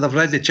you after they've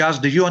read the charge,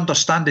 do you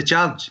understand the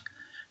charge?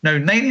 Now,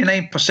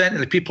 99% of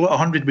the people at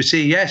 100 would say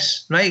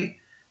yes, right?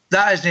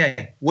 That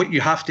isn't what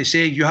you have to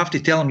say. You have to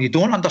tell them you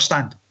don't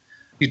understand.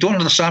 You don't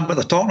understand what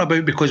they're talking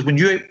about, because when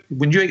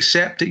you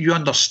accept that you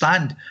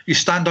understand, you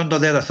stand under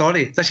their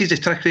authority. This is the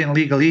trickery in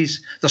legalese.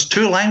 There's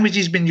two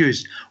languages being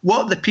used.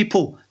 What the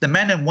people, the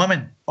men and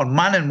women, or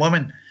man and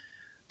woman,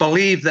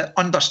 believe that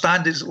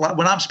understand is, like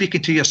when I'm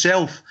speaking to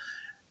yourself,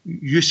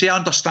 you say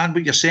understand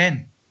what you're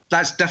saying.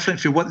 That's different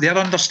from what their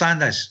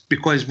understand is,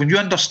 because when you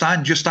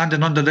understand, you're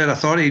standing under their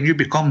authority and you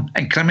become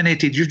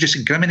incriminated. You've just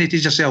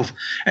incriminated yourself.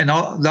 And the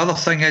other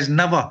thing is,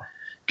 never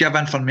give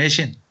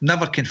information,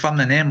 never confirm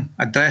the name,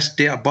 address,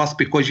 date of birth,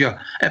 because you're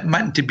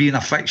admitting to being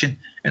a fiction.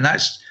 And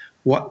that's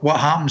what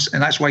happens,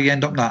 and that's why you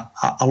end up in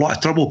a lot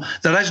of trouble.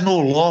 There is no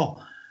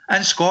law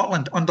in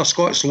Scotland under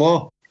Scots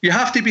law. You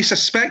have to be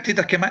suspected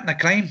of committing a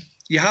crime.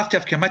 You have to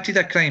have committed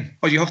a crime,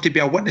 or you have to be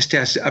a witness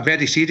to a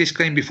very serious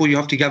crime before you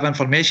have to give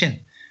information.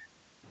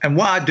 And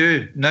what I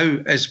do now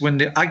is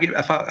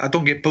I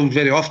don't get pulled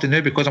very often now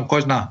because I'm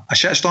causing a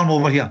shitstorm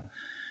over here.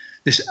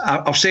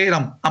 I'll say to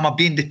them, am I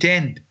being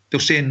detained?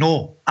 They'll say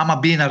no. Am I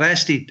being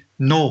arrested?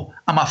 No.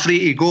 Am I free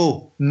to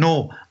go?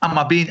 No. And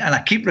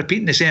I keep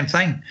repeating the same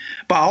thing.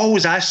 But I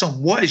always ask them,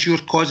 what is your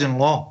cause in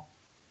law?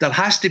 There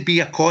has to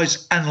be a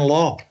cause in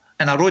law.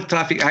 And a Road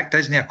Traffic Act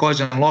isn't a cause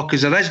in law,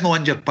 because there is no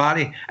injured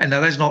party, and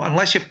there is no,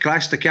 unless you've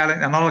crashed the car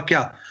into another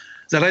car,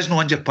 there is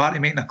no injured party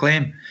making a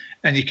claim.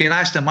 And you can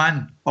ask the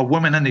man or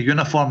woman in the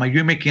uniform, are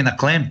you making a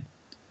claim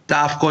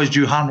that I've caused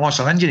you harm, loss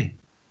or injury?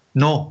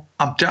 No.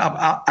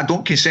 I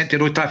don't consent to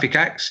Road Traffic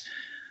Acts.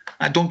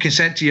 I don't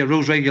consent to your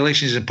rules,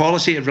 regulations and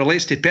policy. It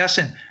relates to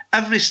person.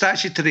 Every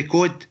statutory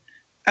code,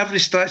 every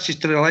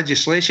statutory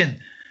legislation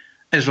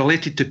is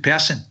related to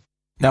person.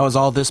 Now, is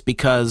all this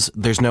because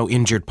there's no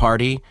injured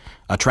party?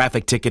 A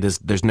traffic ticket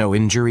there's no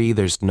injury,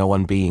 there's no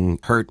one being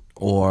hurt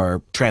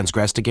or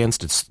transgressed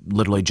against, it's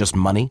literally just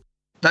money?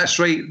 That's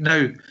right.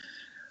 Now,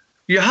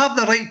 you have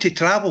the right to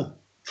travel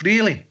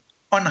freely,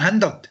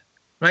 unhindered,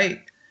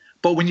 right?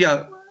 But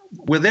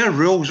with their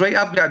rules, right,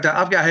 I've got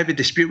a heavy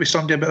dispute with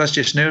somebody about this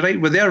just now, right?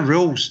 With their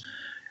rules,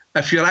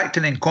 if you're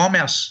acting in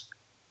commerce,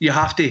 you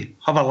have to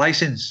have a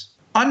licence.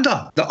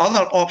 Under the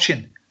other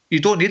option, you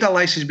don't need a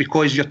licence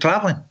because you're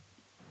travelling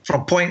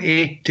from point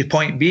A to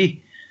point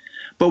B.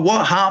 But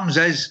what happens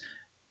is,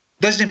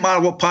 doesn't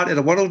matter what part of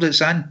the world it's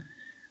in,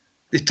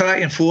 they try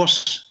to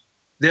enforce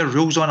their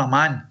rules on a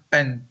man.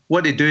 And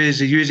what they do is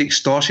they use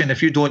extortion.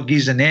 If you don't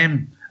give the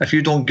name, if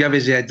you don't give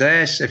us the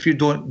address, if you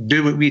don't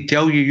do what we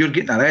tell you, you're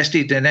getting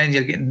arrested, and then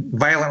you're getting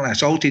violently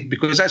assaulted,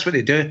 because that's what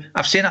they do.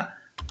 I've seen it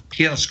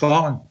here in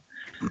Scotland.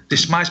 They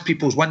smash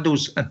people's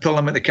windows and pull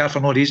them out of the car for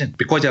no reason,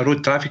 because of a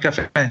road traffic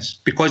offence,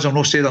 because they'll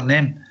not say their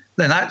name.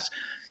 Then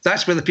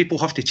That's where the people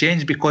have to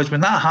change, because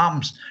when that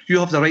happens, you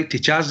have the right to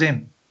charge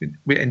them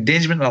with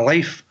endangerment of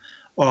life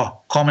or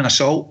common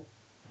assault,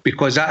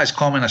 because that is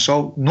common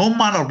assault. No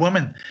man or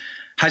woman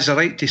has the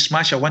right to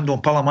smash a window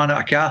and pull a man out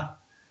of a car.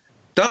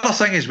 The other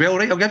thing as well,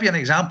 right, I'll give you an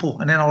example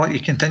and then I'll let you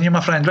continue,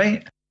 my friend,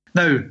 right?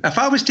 Now, if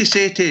I was to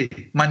say to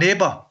my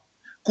neighbour,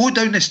 go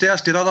down the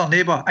stairs to the other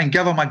neighbour and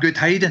give him a good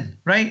hiding,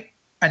 right?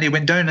 And he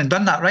went down and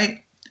done that,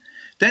 right?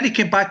 Then he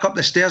came back up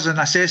the stairs and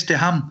I says to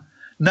him,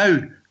 now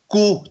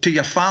go to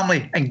your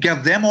family and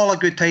give them all a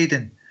good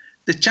hiding.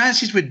 The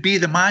chances would be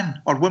the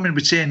man or woman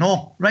would say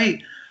no,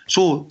 right?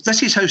 So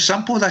this is how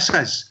simple this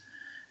is.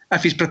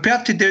 If he's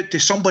prepared to do it to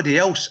somebody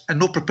else and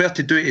not prepared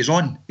to do it his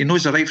own, he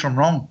knows the right from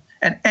wrong.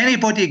 And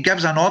anybody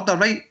gives an order,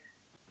 right?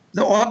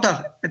 The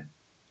order,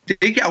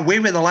 they get away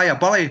with the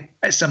liability.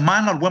 It's the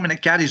man or woman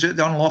that carries out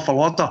the unlawful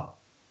order.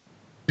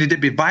 Need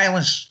it be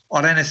violence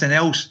or anything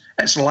else,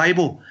 it's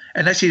libel.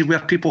 And this is where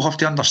people have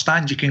to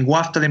understand you can go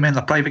after them in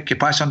their private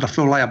capacity under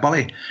full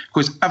liability,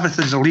 because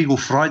everything's a legal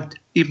fraud,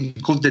 even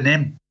include the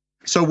name.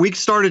 So we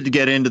started to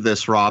get into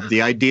this, Rob,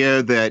 the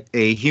idea that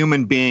a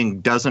human being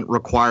doesn't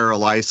require a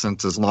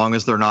license as long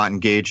as they're not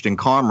engaged in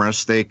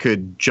commerce. They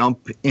could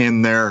jump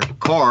in their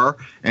car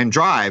and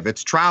drive.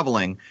 It's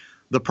traveling.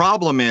 The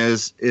problem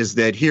is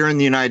that here in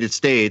the United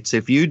States,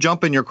 if you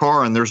jump in your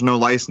car and there's no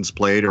license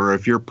plate, or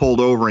if you're pulled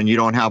over and you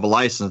don't have a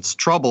license,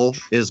 trouble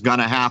is going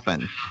to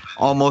happen,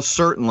 almost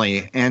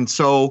certainly. And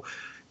so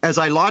as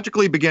I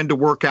logically begin to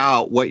work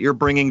out what you're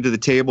bringing to the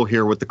table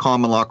here with the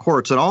common law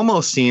courts, it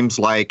almost seems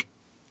like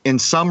in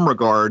some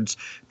regards,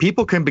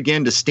 people can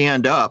begin to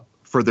stand up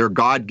for their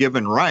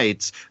God-given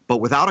rights, but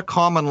without a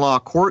common law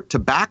court to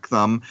back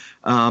them,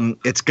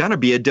 it's going to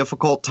be a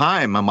difficult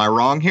time. Am I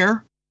wrong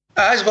here?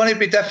 It's going to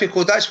be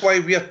difficult. That's why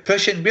we're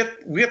pushing.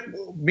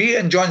 Me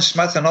and John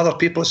Smith and other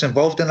people that's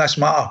involved in this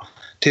matter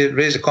to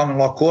raise the common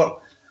law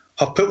court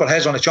have put their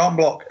heads on the chopping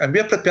block, and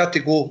we're prepared to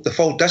go the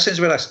full distance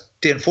with us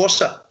to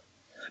enforce it.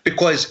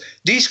 Because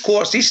these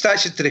courts, these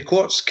statutory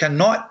courts,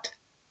 cannot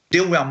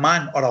deal with a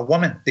man or a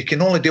woman. They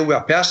can only deal with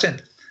a person.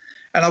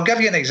 And I'll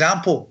give you an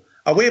example.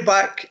 A way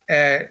back,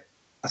 I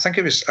think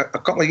it was a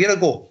couple of years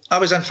ago, I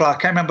was in for, I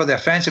can't remember the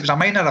offence, it was a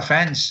minor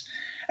offence,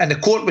 and the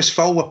court was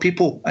filled with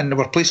people, and there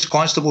were police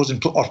constables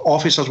and or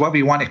officers, whatever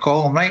you want to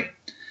call them, right?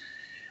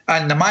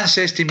 And the man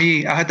says to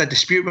me, I had a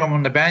dispute with him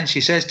on the bench,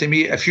 he says to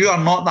me, if you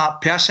are not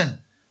that person,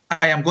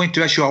 I am going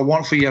to issue a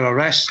warrant for your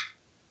arrest.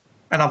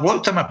 And I've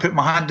looked at him and put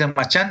my hand in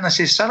my chin and I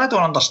say, sir, I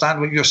don't understand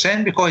what you're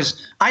saying,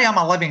 because I am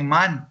a living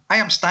man. I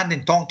am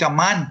standing talking to a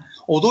man.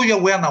 Although you're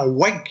wearing a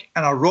wig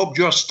and a robe,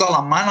 you're still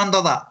a man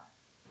under that.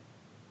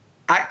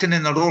 Acting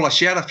in the role of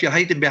sheriff, you're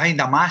hiding behind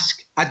a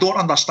mask. I don't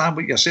understand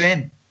what you're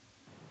saying.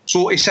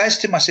 So he says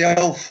to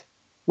myself,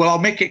 well, I'll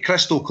make it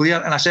crystal clear.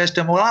 And I says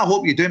to him, well, I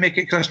hope you do make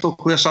it crystal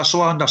clear, sir,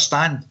 so I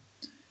understand.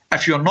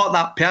 If you're not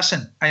that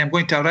person, I am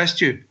going to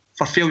arrest you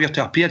for failure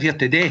to appear here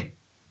today.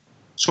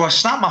 So I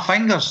snapped my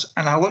fingers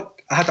and I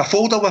had a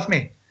folder with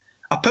me.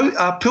 I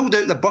pulled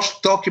out the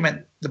birth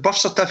document, the birth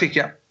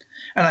certificate,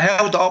 and I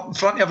held it up in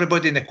front of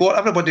everybody in the court.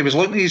 Everybody was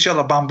looking at each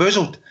other,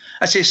 bamboozled.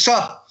 I said,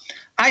 sir,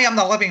 I am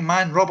the living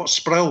man, Robert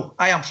Sproul.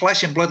 I am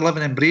flesh and blood,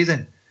 living and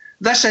breathing.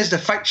 This is the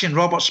fiction,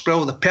 Robert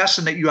Sproul, the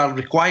person that you are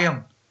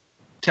requiring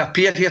to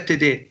appear here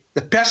today.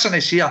 The person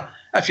is here.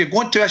 If you're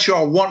going to issue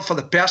a warrant for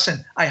the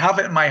person, I have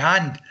it in my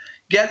hand.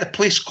 Get the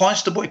police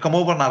constable to come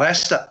over and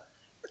arrest it.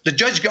 The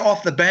judge got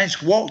off the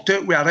bench, walked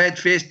out with a red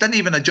face, didn't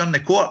even adjourn the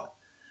court.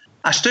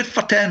 I stood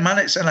for 10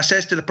 minutes and I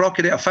says to the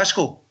Procurator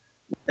Fiscal,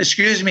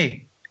 excuse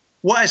me,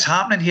 what is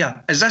happening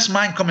here? Is this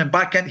man coming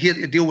back in here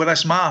to deal with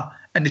this matter?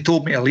 And they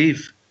told me to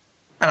leave.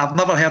 And I've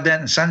never heard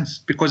anything since,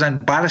 because I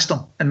embarrassed him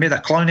and made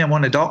a clown of him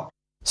on the dock.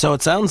 So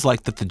it sounds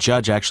like that the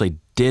judge actually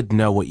did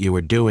know what you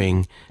were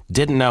doing,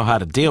 didn't know how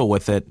to deal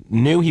with it,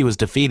 knew he was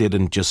defeated,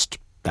 and just,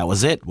 that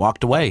was it,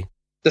 walked away.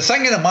 The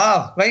thing in the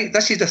matter, right,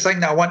 this is the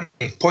thing that I want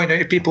to point out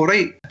to people,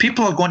 right?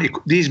 People are going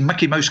to these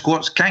Mickey Mouse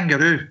courts,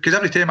 kangaroo, because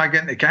every time I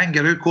get into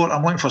kangaroo court,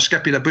 I'm looking for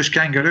Skippy the Bush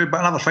kangaroo,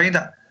 but I never find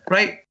it,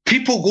 right?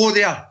 People go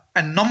there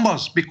in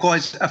numbers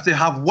because if they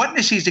have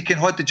witnesses, they can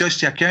hold the judge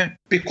to account.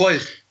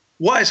 Because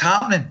what is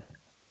happening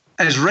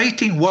is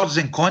writing words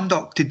and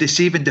conduct to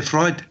deceive and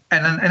defraud.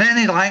 And in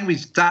any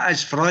language, that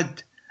is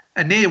fraud.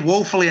 And they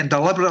woefully and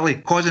deliberately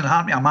causing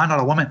harm to a man or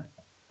a woman,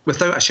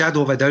 without a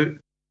shadow of a doubt.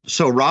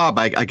 So, Rob,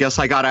 I guess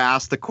I got to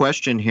ask the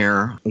question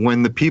here.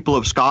 When the people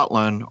of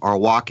Scotland are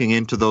walking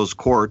into those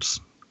courts,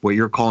 what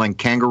you're calling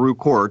kangaroo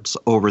courts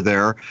over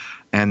there,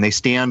 and they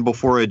stand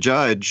before a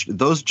judge,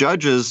 those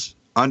judges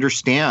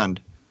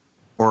understand,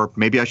 or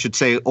maybe I should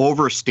say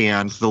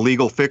overstand, the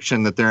legal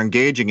fiction that they're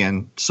engaging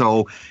in.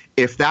 So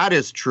if that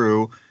is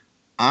true,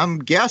 I'm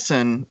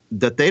guessing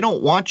that they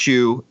don't want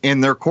you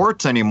in their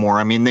courts anymore.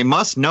 I mean, they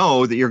must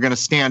know that you're going to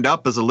stand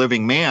up as a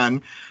living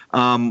man.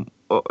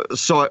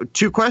 So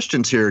two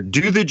questions here.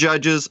 Do the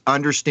judges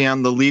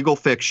understand the legal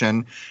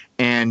fiction?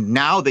 And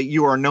now that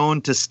you are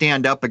known to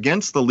stand up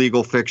against the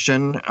legal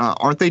fiction,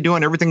 aren't they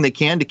doing everything they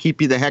can to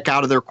keep you the heck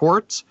out of their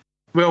courts?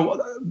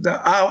 Well,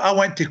 I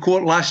went to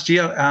court last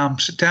year,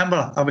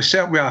 September. I was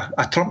served with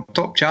a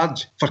trumped-up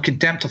charge for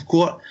contempt of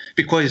court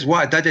because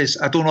what I did is,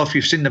 I don't know if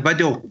you've seen the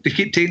video, they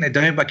keep taking it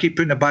down, but I keep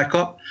putting it back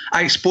up.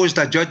 I exposed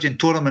a judge and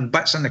tore him in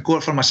bits in the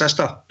court for my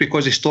sister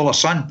because he stole her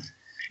son.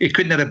 He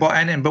couldn't have rebut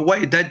anything. But what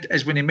he did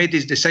is when he made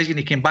his decision,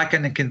 he came back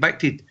in and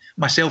convicted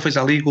myself as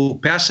a legal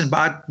person.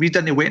 But we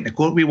didn't wait in the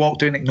court. We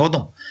walked out and ignored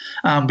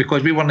him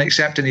because we weren't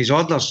accepting his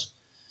orders.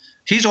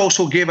 He's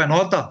also gave an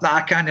order that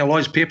I can't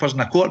lodge papers in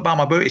the court, but I'm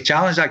about to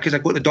challenge that because I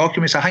got the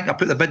documents. I think I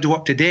put the video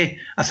up today.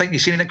 I think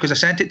you've seen it because I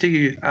sent it to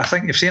you. I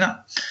think you've seen it.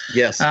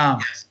 Yes.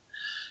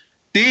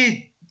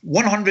 They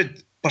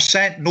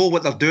 100% know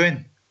what they're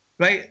doing,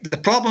 right? The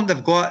problem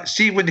they've got,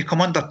 see when they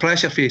come under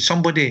pressure for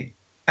somebody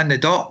in the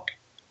dock,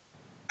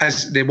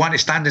 as they want to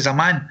stand as a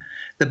man,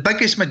 the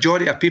biggest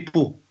majority of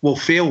people will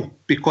fail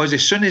because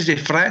as soon as they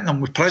threaten them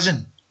with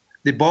prison,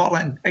 they bottle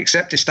it and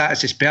accept the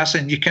status as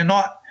person. You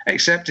cannot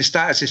accept the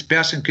status as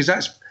person because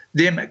that's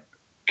them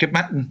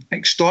committing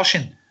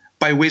extortion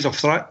by ways of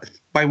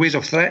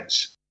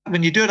threats.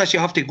 When you do this, you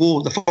have to go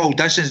the full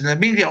distance, and if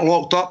they get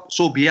locked up,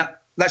 so be it.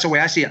 That's the way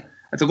I see it.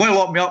 If they're going to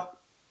lock me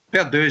up,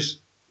 fair dues.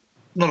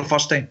 Not the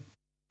first time.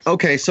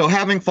 Okay, so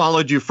having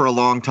followed you for a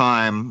long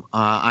time,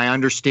 I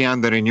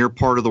understand that in your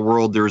part of the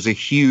world there's a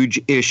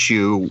huge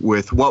issue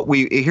with what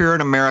we, here in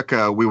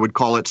America, we would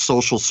call it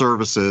social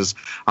services.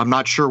 I'm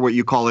not sure what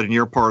you call it in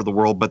your part of the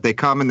world, but they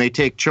come and they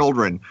take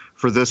children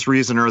for this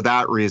reason or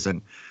that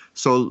reason.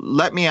 So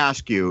let me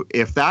ask you,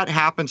 if that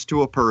happens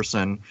to a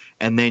person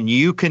and then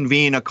you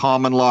convene a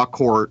common law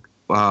court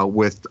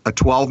with a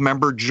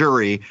 12-member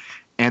jury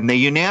and they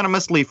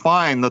unanimously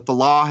find that the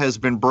law has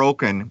been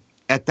broken,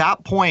 at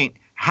that point,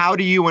 how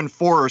do you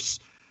enforce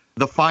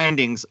the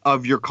findings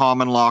of your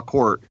common law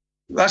court?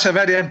 That's a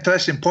very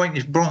interesting point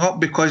you've brought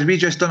up because we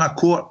just done a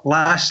court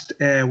last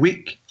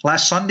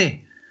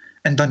Sunday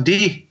in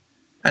Dundee,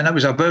 and it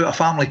was about a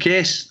family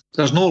case.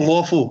 There's no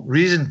lawful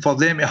reason for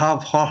them to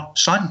have her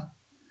son.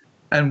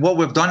 And what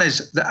we've done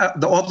is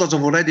the orders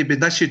have already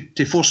been issued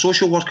to 4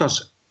 social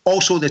workers.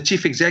 Also, the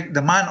chief executive,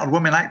 the man or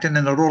woman acting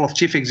in the role of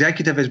chief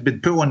executive, has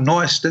been put on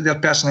notice that they're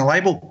personally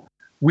liable.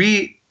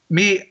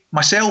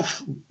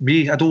 Myself,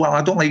 I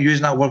don't like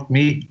using that word,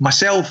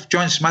 myself,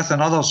 John Smith and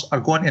others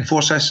are going to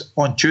enforce this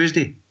on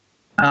Tuesday.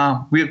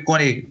 We're going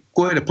to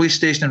go to the police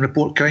station and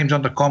report crimes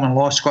under common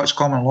law, Scots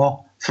common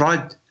law,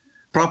 fraud,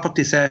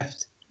 property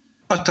theft,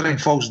 uttering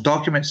false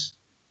documents,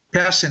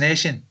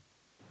 personation,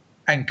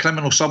 and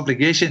criminal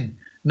subrogation.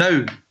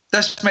 Now,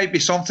 this might be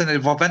something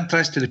of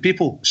interest to the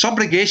people.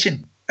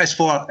 Subrogation is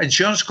for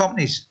insurance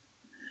companies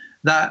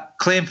that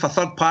claim for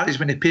third parties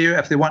when they pay out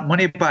if they want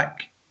money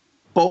back.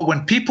 But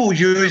when people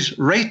use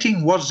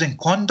writing, words and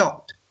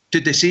conduct to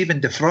deceive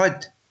and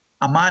defraud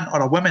a man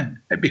or a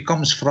woman, it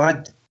becomes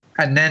fraud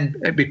and then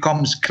it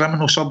becomes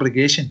criminal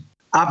subrogation.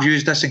 I've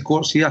used this in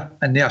courts here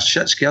and they are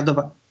shit scared of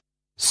it.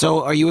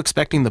 So are you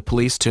expecting the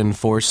police to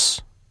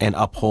enforce and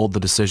uphold the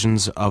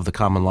decisions of the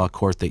common law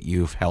court that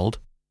you've held?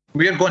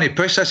 We're going to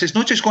push this. It's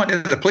not just going to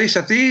the police.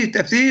 If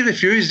they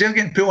refuse, they're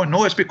getting put on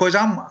notice because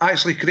I'm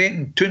actually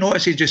creating 2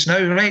 notices just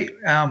now, right,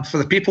 for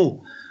the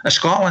people of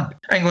Scotland,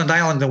 England,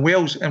 Ireland and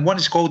Wales, and one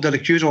is called the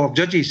recusal of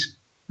judges,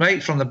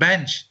 right, from the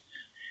bench.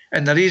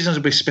 And the reasons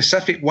will be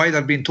specific why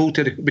they're being told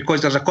to,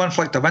 because there's a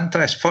conflict of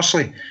interest,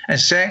 firstly, and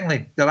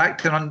secondly, they're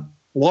acting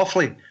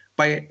unlawfully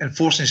by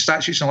enforcing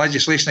statutes and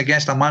legislation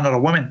against a man or a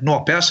woman,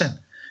 not a person.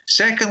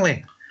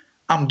 Secondly,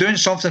 I'm doing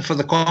something for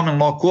the common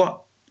law court.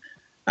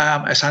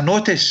 It's a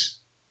notice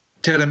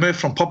to remove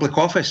from public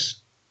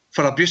office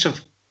for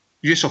abusive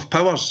use of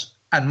powers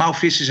and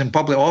malfeasance in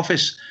public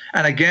office.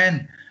 And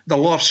again, the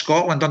law of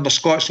Scotland, under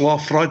Scots law,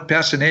 fraud,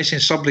 personation,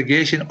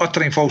 subrogation,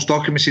 uttering false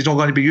documents is not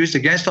going to be used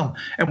against them.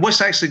 And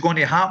what's actually going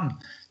to happen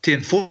to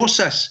enforce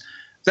this?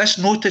 This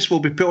notice will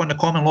be put on the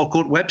Common Law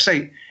Court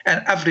website,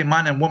 and every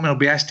man and woman will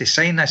be asked to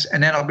sign this,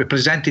 and then it'll be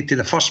presented to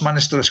the First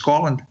Minister of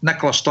Scotland,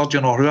 Nicola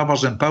Sturgeon, or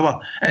whoever's in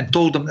power, and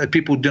told them that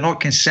people do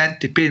not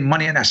consent to paying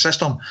money in a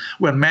system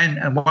where men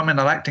and women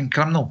are acting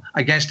criminal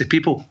against the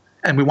people,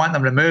 and we want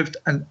them removed.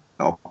 And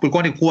we're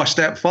going to go a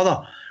step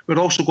further. We're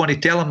also going to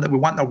tell them that we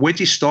want their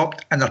wages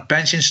stopped and their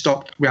pensions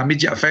stopped with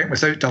immediate effect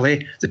without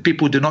delay. The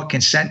people do not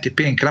consent to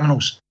paying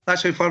criminals.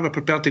 That's how far we're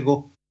prepared to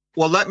go.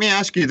 Well, let me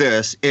ask you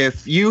this.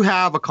 If you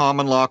have a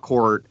common law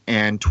court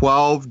and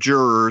 12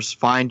 jurors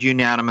find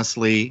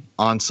unanimously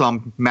on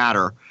some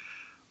matter,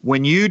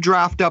 when you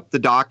draft up the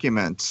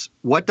documents,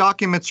 what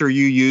documents are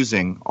you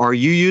using? Are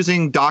you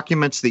using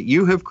documents that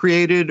you have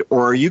created,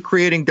 or are you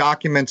creating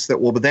documents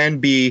that will then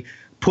be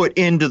put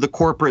into the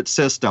corporate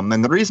system?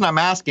 And the reason I'm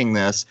asking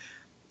this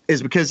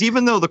is because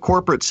even though the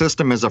corporate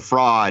system is a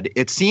fraud,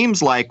 it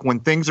seems like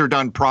when things are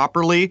done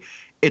properly,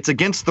 it's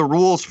against the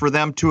rules for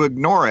them to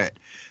ignore it.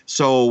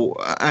 So,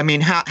 I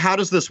mean, how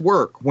does this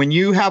work? When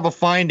you have a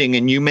finding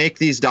and you make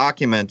these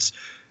documents,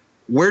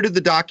 where did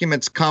the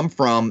documents come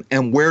from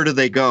and where do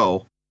they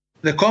go?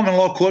 The Common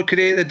Law Court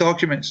created the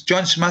documents.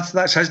 John Smith,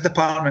 that's his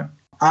department.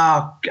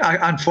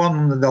 I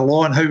inform them the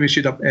law and how we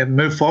should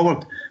move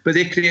forward. But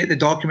they create the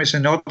documents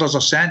and the orders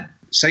are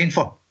signed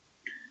for.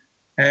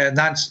 And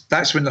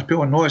that's when they're put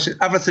on notice.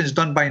 Everything's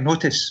done by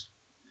notice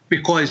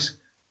because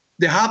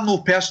they have no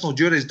personal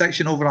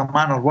jurisdiction over a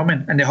man or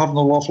woman, and they have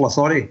no lawful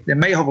authority. They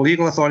might have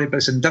legal authority, but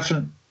it's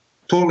a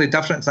totally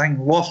different thing.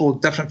 Lawful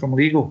different from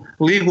legal.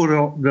 Legal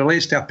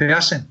relates to a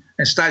person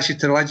in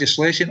statutory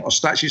legislation or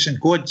statutes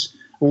and codes.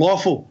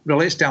 Lawful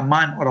relates to a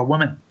man or a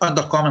woman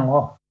under common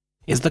law.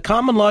 Is the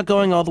common law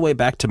going all the way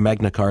back to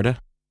Magna Carta?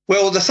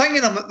 Well, the thing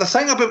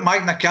about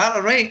Magna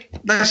Carta, right,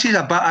 this is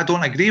a bit I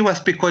don't agree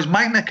with, because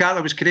Magna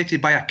Carta was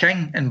created by a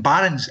king and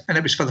barons, and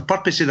it was for the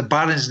purpose of the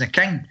barons and the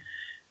king,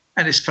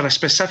 and it's for a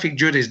specific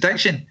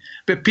jurisdiction.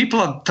 But people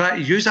are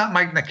trying to use that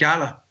Magna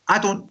Carta.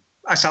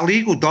 It's a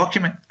legal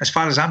document as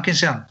far as I'm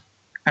concerned,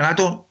 and I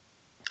don't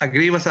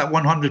agree with that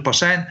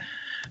 100%.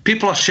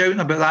 People are shouting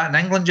about that in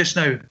England just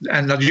now,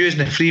 and they're using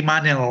the free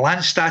man in the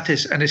land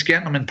status, and it's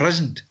getting them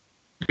imprisoned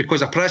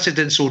because a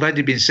precedent's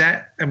already been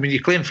set. And when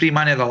you claim free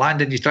man of the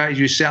land and you try to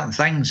use certain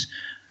things,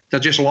 they're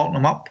just locking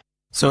them up.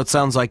 So it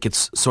sounds like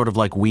it's sort of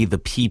like We the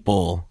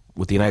People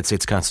with the United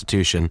States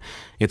Constitution.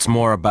 It's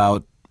more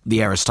about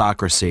the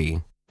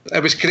aristocracy.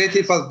 It was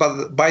created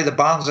by the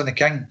barons and the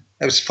king.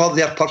 It was for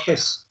their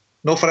purpose,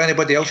 not for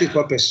anybody else's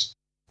purpose.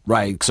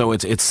 Right, so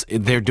it's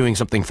they're doing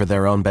something for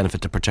their own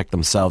benefit to protect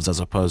themselves as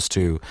opposed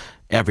to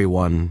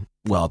everyone.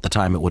 Well, at the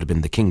time it would have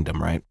been the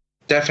kingdom, right?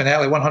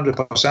 Definitely,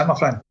 100%, my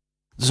friend.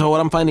 So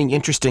what I'm finding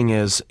interesting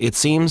is it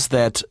seems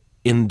that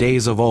in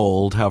days of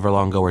old, however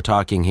long ago we're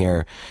talking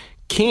here,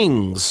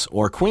 kings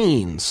or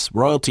queens,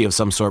 royalty of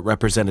some sort,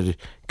 represented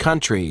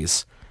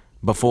countries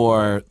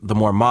before the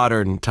more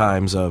modern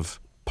times of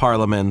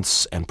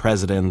parliaments and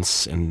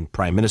presidents and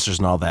prime ministers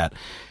and all that.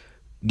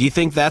 Do you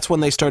think that's when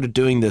they started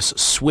doing this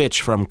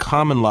switch from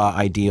common law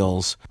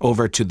ideals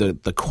over to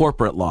the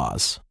corporate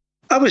laws?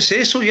 I would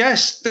say so,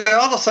 yes. The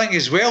other thing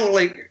as well,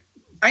 like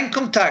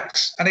income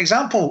tax, an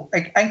example,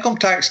 like income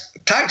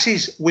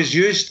taxes was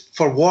used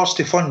for wars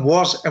to fund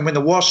wars, and when the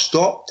wars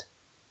stopped,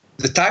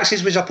 the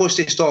taxes were supposed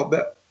to stop,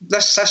 but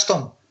this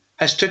system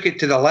has took it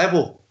to the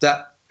level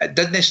that it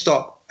didn't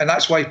stop, and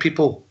that's why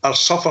people are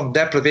suffering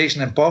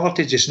deprivation and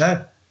poverty just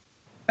now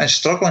and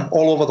struggling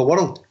all over the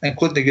world,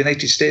 including the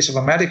United States of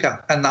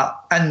America, and that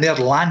in their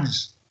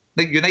lands.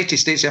 The United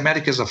States of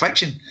America is a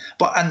fiction,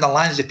 but in the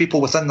lands, the people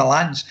within the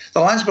lands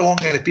belong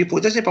to the people.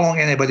 It doesn't belong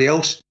to anybody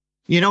else.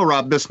 You know,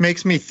 Rob, this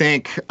makes me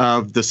think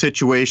of the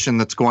situation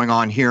that's going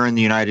on here in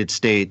the United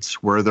States,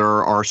 where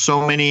there are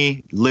so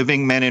many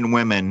living men and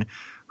women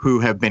who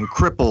have been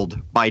crippled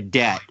by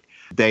debt.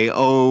 They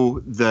owe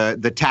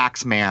the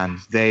tax man.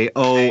 They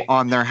owe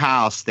on their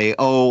house. They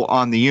owe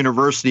on the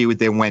university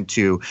they went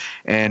to.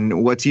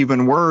 And what's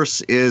even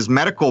worse is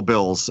medical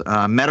bills.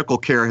 Medical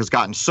care has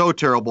gotten so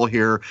terrible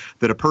here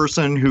that a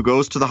person who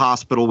goes to the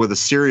hospital with a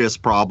serious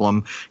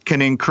problem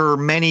can incur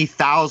many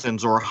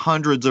thousands or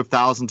hundreds of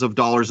thousands of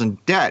dollars in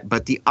debt.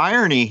 But the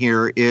irony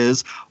here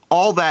is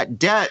all that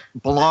debt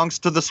belongs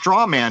to the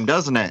straw man,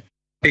 doesn't it?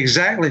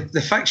 Exactly.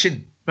 The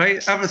fiction,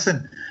 right?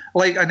 Everything.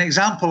 Like an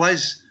example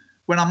is,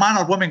 when a man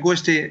or woman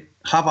goes to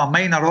have a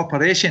minor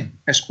operation,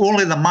 it's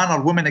only the man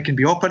or woman that can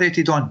be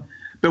operated on.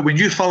 But when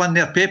you fill in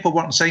their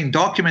paperwork and sign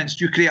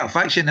documents, you create a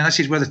fiction, and this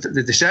is where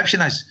the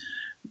deception is.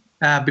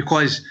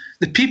 Because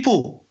the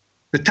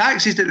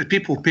taxes that the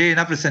people pay and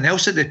everything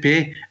else that they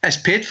pay is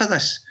paid for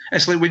this.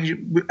 It's like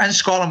in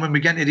Scotland, when we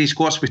get into these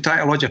courts, we try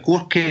to lodge a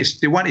court case,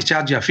 they want to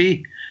charge you a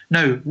fee.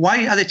 Now,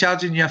 why are they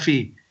charging you a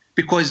fee?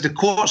 Because the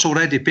court's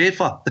already paid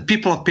for. The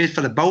people have paid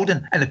for the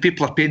building, and the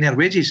people are paying their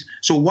wages.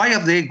 So why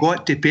have they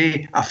got to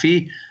pay a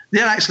fee?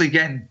 They're actually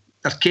getting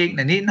their cake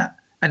and eating it,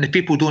 and the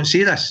people don't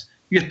see this.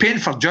 You're paying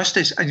for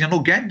justice, and you're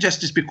not getting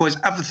justice because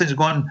everything's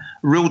gone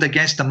ruled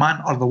against the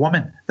man or the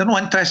woman. They're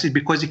not interested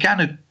because they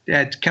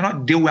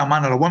cannot deal with a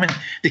man or a woman.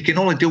 They can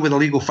only deal with the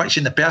legal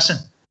fiction, the person.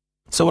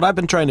 So what I've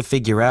been trying to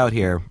figure out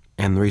here,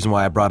 and the reason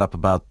why I brought up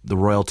about the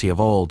royalty of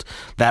old,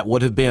 that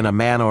would have been a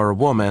man or a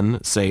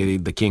woman, say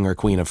the king or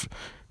queen of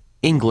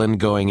England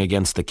going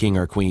against the king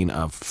or queen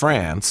of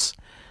France.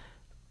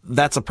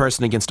 That's a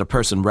person against a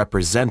person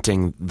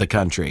representing the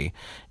country.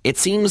 It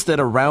seems that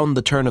around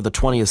the turn of the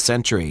 20th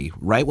century,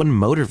 right when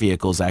motor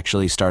vehicles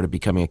actually started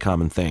becoming a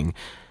common thing,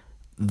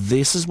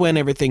 this is when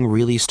everything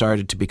really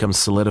started to become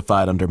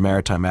solidified under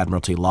maritime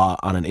admiralty law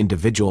on an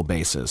individual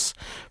basis.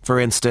 For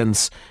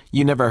instance,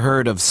 you never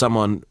heard of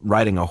someone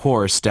riding a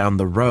horse down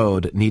the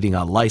road needing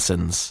a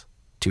license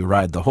to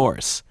ride the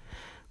horse.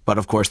 But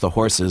of course, the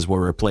horses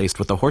were replaced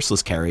with a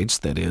horseless carriage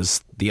that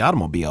is the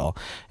automobile.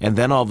 And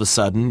then all of a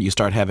sudden, you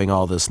start having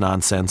all this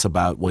nonsense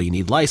about, well, you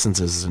need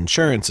licenses,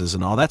 insurances,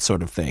 and all that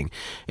sort of thing.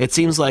 It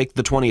seems like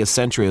the 20th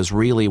century is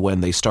really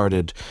when they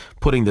started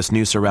putting this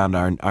noose around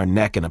our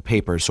neck in a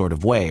paper sort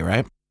of way,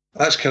 right?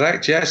 That's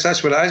correct, yes,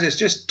 that's what it is. It's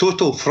just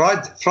total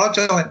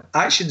fraudulent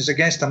actions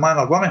against a man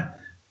or woman.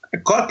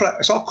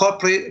 It's all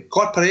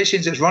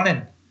corporations that's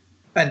running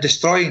and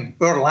destroying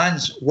our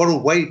lands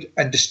worldwide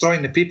and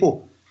destroying the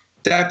people.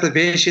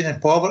 Deprivation and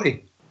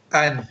poverty,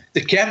 and the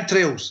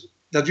chemtrails,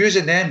 they're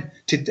using them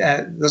to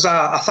there's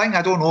a thing,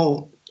 I don't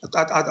know,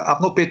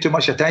 I've not paid too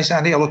much attention, I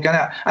need to look in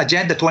it.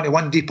 Agenda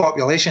 21,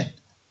 depopulation.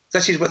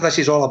 This is what this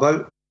is all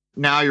about.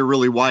 Now you're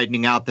really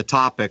widening out the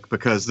topic,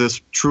 because this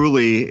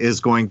truly is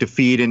going to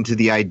feed into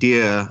the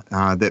idea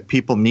that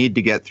people need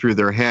to get through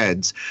their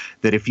heads,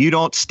 that if you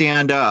don't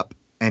stand up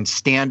and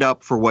stand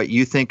up for what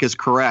you think is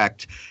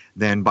correct,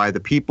 then by the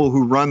people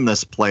who run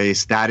this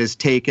place, that is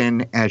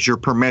taken as your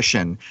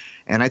permission.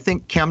 And I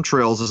think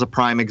chemtrails is a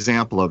prime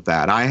example of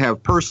that. I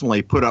have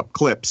personally put up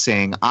clips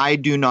saying, I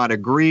do not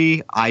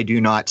agree, I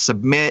do not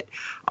submit,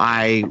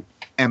 I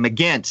am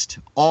against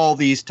all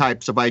these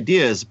types of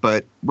ideas.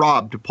 But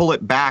Rob, to pull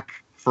it back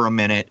for a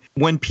minute,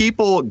 when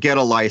people get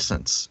a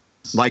license,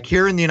 like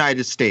here in the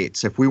United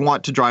States, if we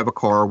want to drive a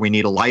car, we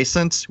need a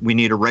license, we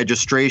need a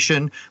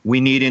registration,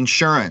 we need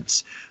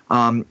insurance.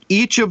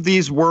 Each of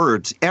these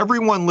words,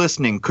 everyone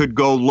listening could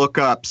go look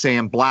up, say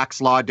in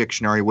Black's Law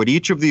Dictionary, what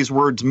each of these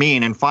words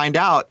mean and find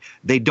out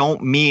they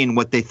don't mean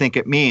what they think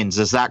it means.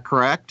 Is that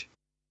correct?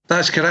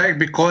 That's correct,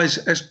 because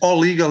it's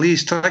all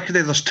legalese.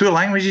 There's two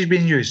languages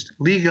being used,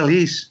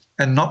 legalese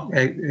and not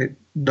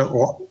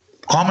the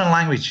common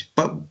language,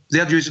 but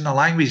they're using a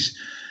language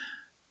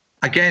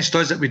against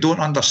us that we don't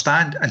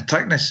understand and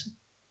trickness.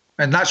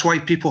 And that's why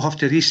people have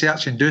to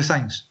research and do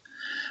things.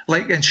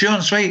 Like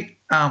insurance, right?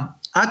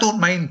 I don't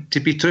mind, to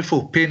be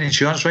truthful, paying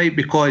insurance, right?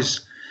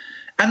 Because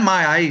in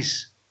my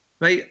eyes,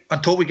 right,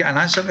 until we get an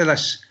answer to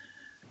this,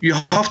 you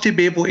have to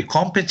be able to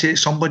compensate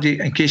somebody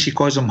in case you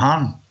cause them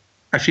harm.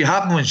 If you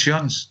have no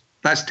insurance,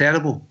 that's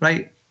terrible,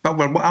 right? But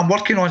I'm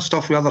working on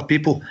stuff with other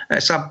people.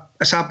 It's a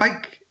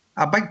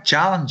big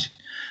challenge.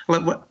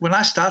 Like when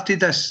I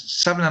started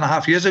this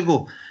 7.5 years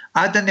ago,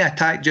 I didn't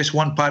attack just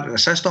one part of the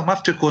system.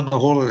 I've took on the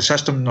whole of the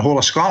system in the whole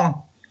of Scotland.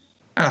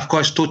 And of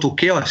course, total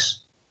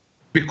chaos.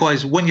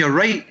 Because when you're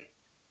right,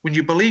 when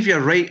you believe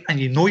you're right and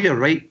you know you're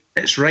right,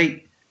 it's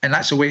right. And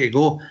that's the way to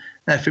go.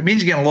 And if it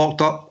means getting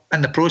locked up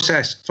in the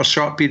process for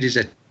short periods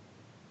of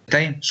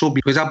time, so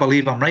because I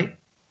believe I'm right.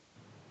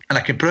 And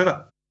I can prove it.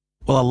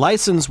 Well, a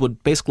license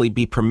would basically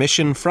be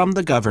permission from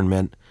the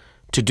government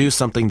to do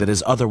something that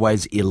is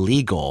otherwise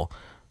illegal.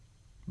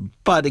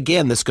 But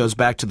again, this goes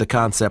back to the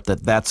concept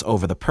that that's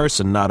over the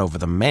person, not over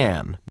the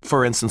man.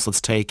 For instance,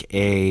 let's take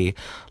a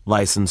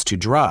license to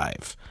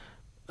drive.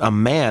 A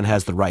man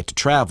has the right to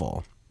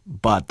travel,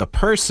 but the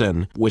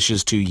person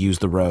wishes to use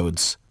the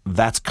roads.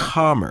 That's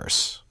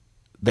commerce.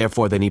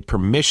 Therefore, they need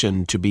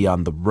permission to be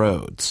on the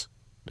roads.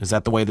 Is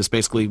that the way this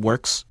basically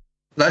works?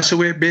 That's the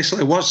way it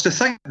basically works.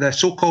 The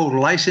so-called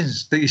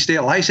license, the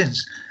state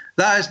license,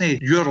 that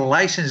isn't your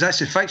license,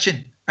 that's a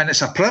fiction, and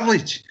it's a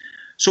privilege.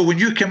 So when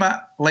you commit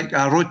like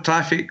a road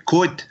traffic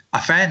code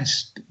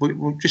offence,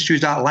 we'll just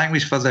use that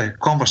language for the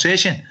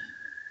conversation,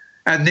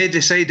 and they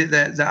decide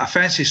that the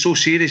offence is so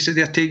serious that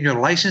they're taking your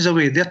licence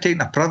away, they're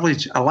taking a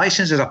privilege. A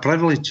licence is a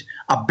privilege.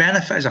 A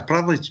benefit is a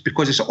privilege,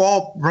 because it's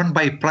all run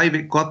by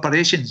private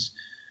corporations.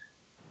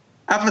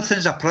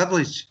 Everything's a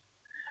privilege.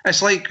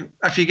 It's like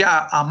if you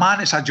get a man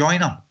that's a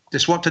joiner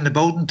that's worked in the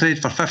building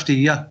trade for 50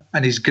 years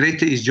and he's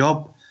great at his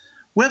job.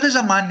 Where does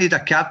a man need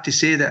a card to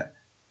say that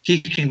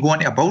he can go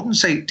onto a building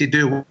site to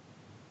do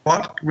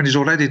work when he's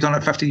already done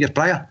it 50 years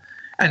prior?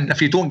 And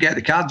if you don't get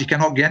the card, you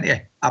cannot get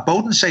into a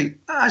building site.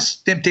 That's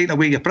them taking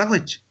away your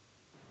privilege.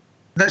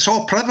 That's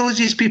all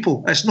privileges,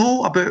 people. It's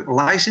not about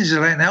licenses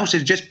or anything else.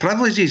 It's just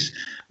privileges.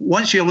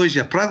 Once you lose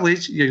your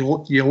privilege, you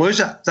lose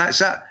it.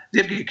 That's it.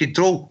 They've got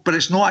control. But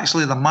it's not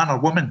actually the man or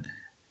woman.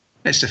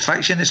 It's the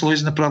fiction that's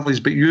losing the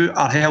privilege, but you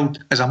are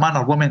held as a man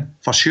or woman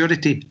for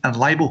surety and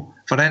liable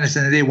for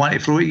anything that they want to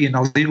throw at you in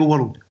the legal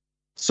world.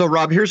 So,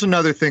 Rob, here's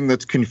another thing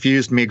that's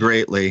confused me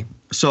greatly.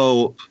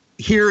 So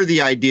here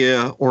the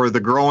idea, or the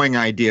growing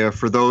idea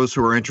for those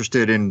who are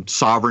interested in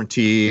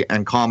sovereignty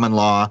and common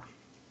law,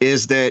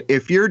 is that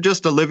if you're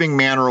just a living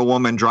man or a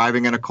woman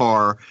driving in a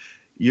car,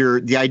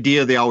 the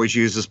idea they always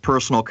use is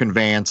personal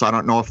conveyance. I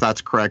don't know if that's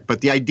correct,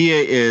 but the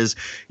idea is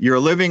you're a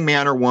living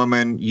man or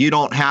woman. You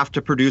don't have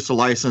to produce a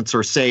license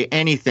or say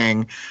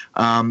anything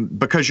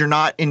because you're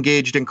not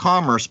engaged in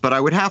commerce. But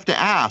I would have to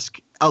ask,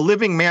 a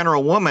living man or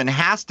a woman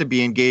has to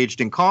be engaged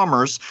in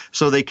commerce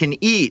so they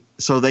can eat,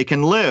 so they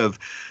can live.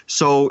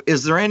 So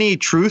is there any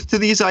truth to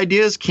these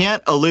ideas?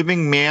 Can't a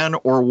living man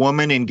or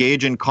woman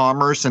engage in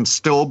commerce and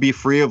still be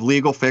free of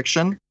legal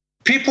fiction?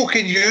 People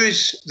can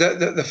use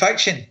the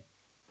fiction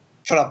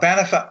for a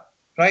benefit,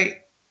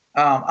 right?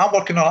 I'm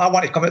working on, I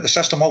want to come out of the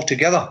system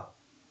altogether.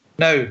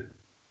 Now,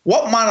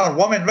 what man or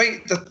woman,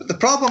 right? The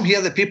problem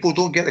here that people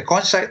don't get the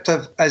concept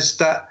of is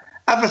that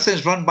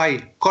everything's run by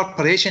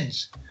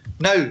corporations.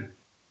 Now,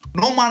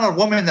 no man or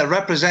woman that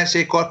represents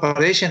a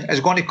corporation is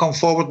going to come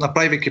forward in a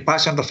private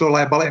capacity under full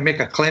liability and make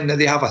a claim that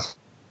they have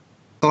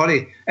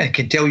authority and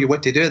can tell you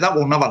what to do. That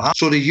will never happen.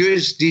 So they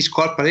use these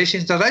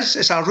corporations.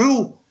 It's a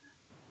rule,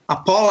 a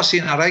policy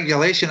and a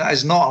regulation. It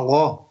is not a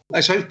law.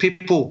 It's how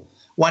people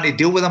want to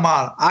deal with them.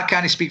 I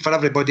can't speak for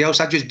everybody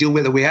else. I just deal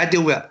with it the way I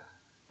deal with it.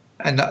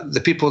 And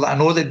the people that I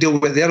know that deal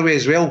with it their way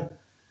as well.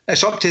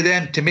 It's up to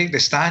them to make the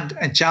stand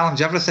and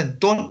challenge everything.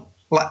 Don't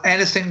let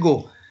anything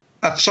go.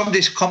 If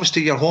somebody comes to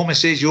your home and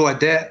says you owe a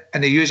debt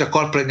and they use a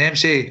corporate name,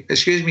 say,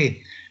 excuse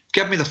me,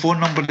 give me the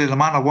phone number of the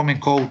man or woman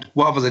called,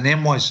 whatever the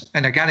name was,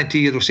 and I guarantee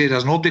you they'll say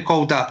there's nobody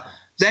called that.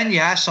 Then you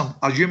ask them,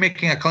 are you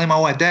making a claim I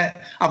owe a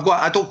debt?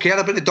 I don't care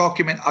about the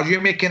document. Are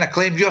you making a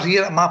claim? You're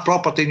here at my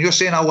property and you're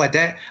saying I owe a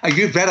debt. Are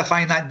you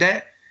verifying that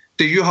debt?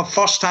 Do you have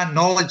first-hand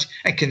knowledge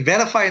and can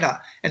verify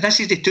that? And this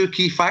is the two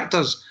key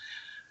factors.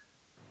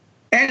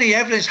 Any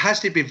evidence has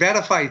to be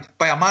verified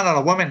by a man or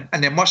a woman,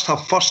 and they must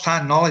have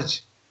first-hand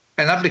knowledge.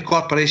 And every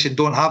corporation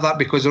don't have that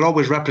because they're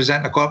always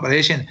representing a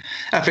corporation.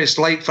 If it's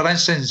like, for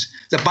instance,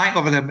 the Bank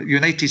of the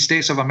United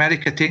States of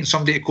America taking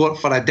somebody to court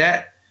for a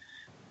debt,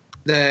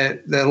 the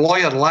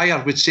lawyer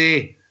liar would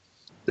say,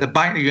 the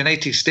Bank of the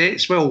United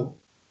States, well,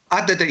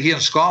 I did it here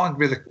in Scotland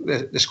with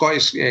the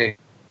Scottish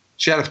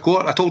Sheriff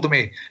Court. I told him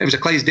it was a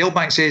Clydesdale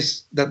Bank.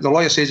 Says that the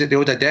lawyer says that they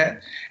owed a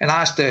debt, and I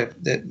asked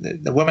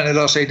the woman at the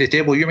other side of the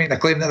table, "You make the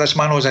claim that this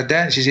man owes a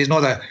debt?" And she says, "No,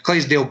 the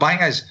Clydesdale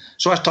Bank is."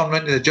 So I turned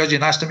around to the judge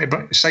and asked him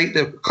to cite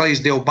the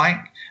Clydesdale Bank,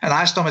 and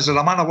I asked him, "Is there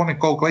a man or woman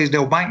called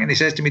Clydesdale Bank?" And he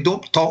says to me,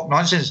 "Don't talk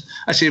nonsense."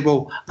 I said,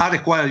 "Well, I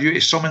require you to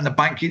summon the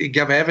bank to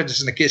give evidence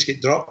and the case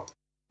get dropped."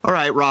 All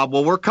right, Rob.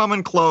 Well, we're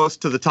coming close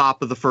to the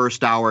top of the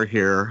first hour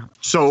here.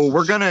 So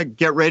we're going to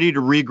get ready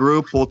to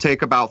regroup. We'll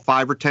take about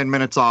 5 or 10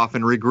 minutes off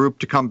and regroup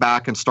to come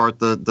back and start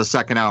the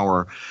second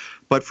hour.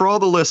 But for all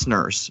the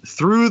listeners,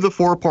 through the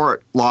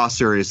 4-part law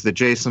series that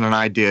Jason and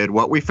I did,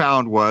 what we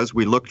found was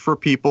we looked for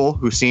people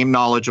who seemed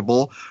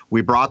knowledgeable.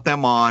 We brought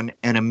them on,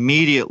 and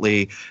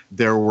immediately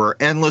there were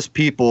endless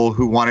people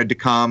who wanted to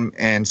come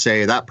and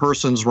say, that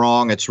person's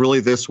wrong. It's really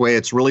this way.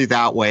 It's really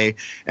that way.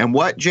 And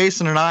what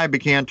Jason and I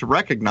began to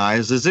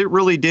recognize is it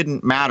really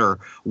didn't matter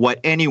what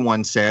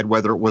anyone said,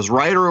 whether it was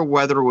right or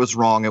whether it was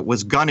wrong. It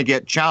was going to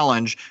get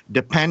challenged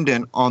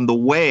dependent on the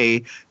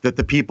way that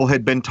the people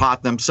had been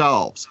taught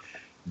themselves.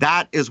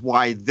 That is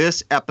why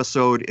this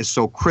episode is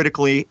so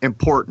critically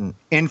important.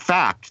 In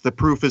fact, the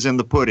proof is in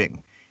the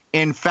pudding.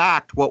 In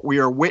fact, what we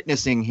are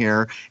witnessing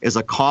here is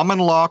a common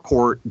law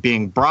court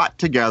being brought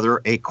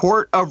together, a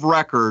court of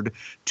record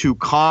to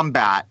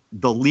combat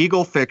the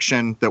legal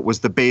fiction that was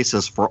the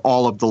basis for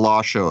all of the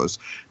law shows.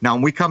 Now,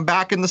 when we come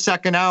back in the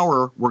second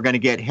hour, we're going to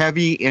get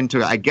heavy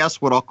into, I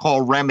guess, what I'll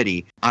call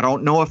remedy. I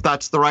don't know if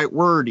that's the right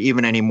word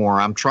even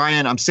anymore.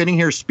 I'm sitting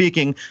here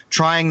speaking,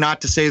 trying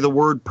not to say the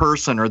word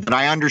person or that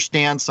I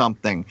understand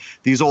something.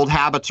 These old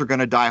habits are going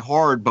to die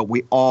hard, but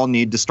we all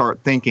need to start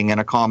thinking in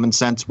a common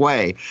sense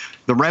way.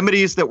 The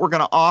remedies that we're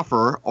going to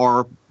offer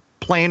are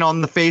plain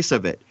on the face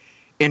of it.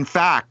 In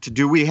fact,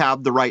 do we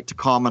have the right to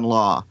common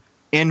law?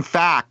 In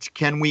fact,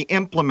 can we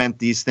implement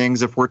these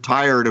things if we're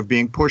tired of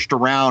being pushed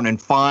around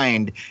and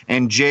fined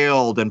and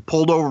jailed and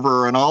pulled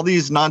over and all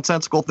these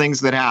nonsensical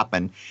things that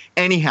happen?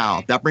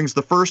 Anyhow, that brings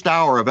the first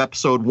hour of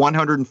episode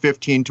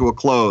 115 to a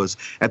close.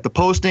 At the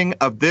posting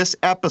of this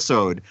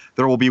episode,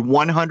 there will be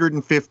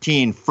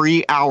 115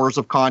 free hours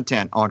of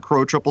content on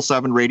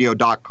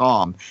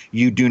crow777radio.com.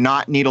 You do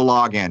not need a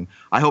login.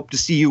 I hope to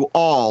see you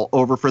all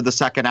over for the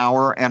second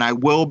hour, and I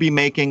will be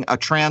making a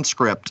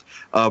transcript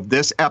of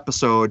this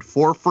episode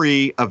for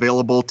free,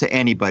 available to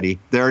anybody.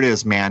 There it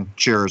is, man.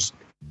 Cheers.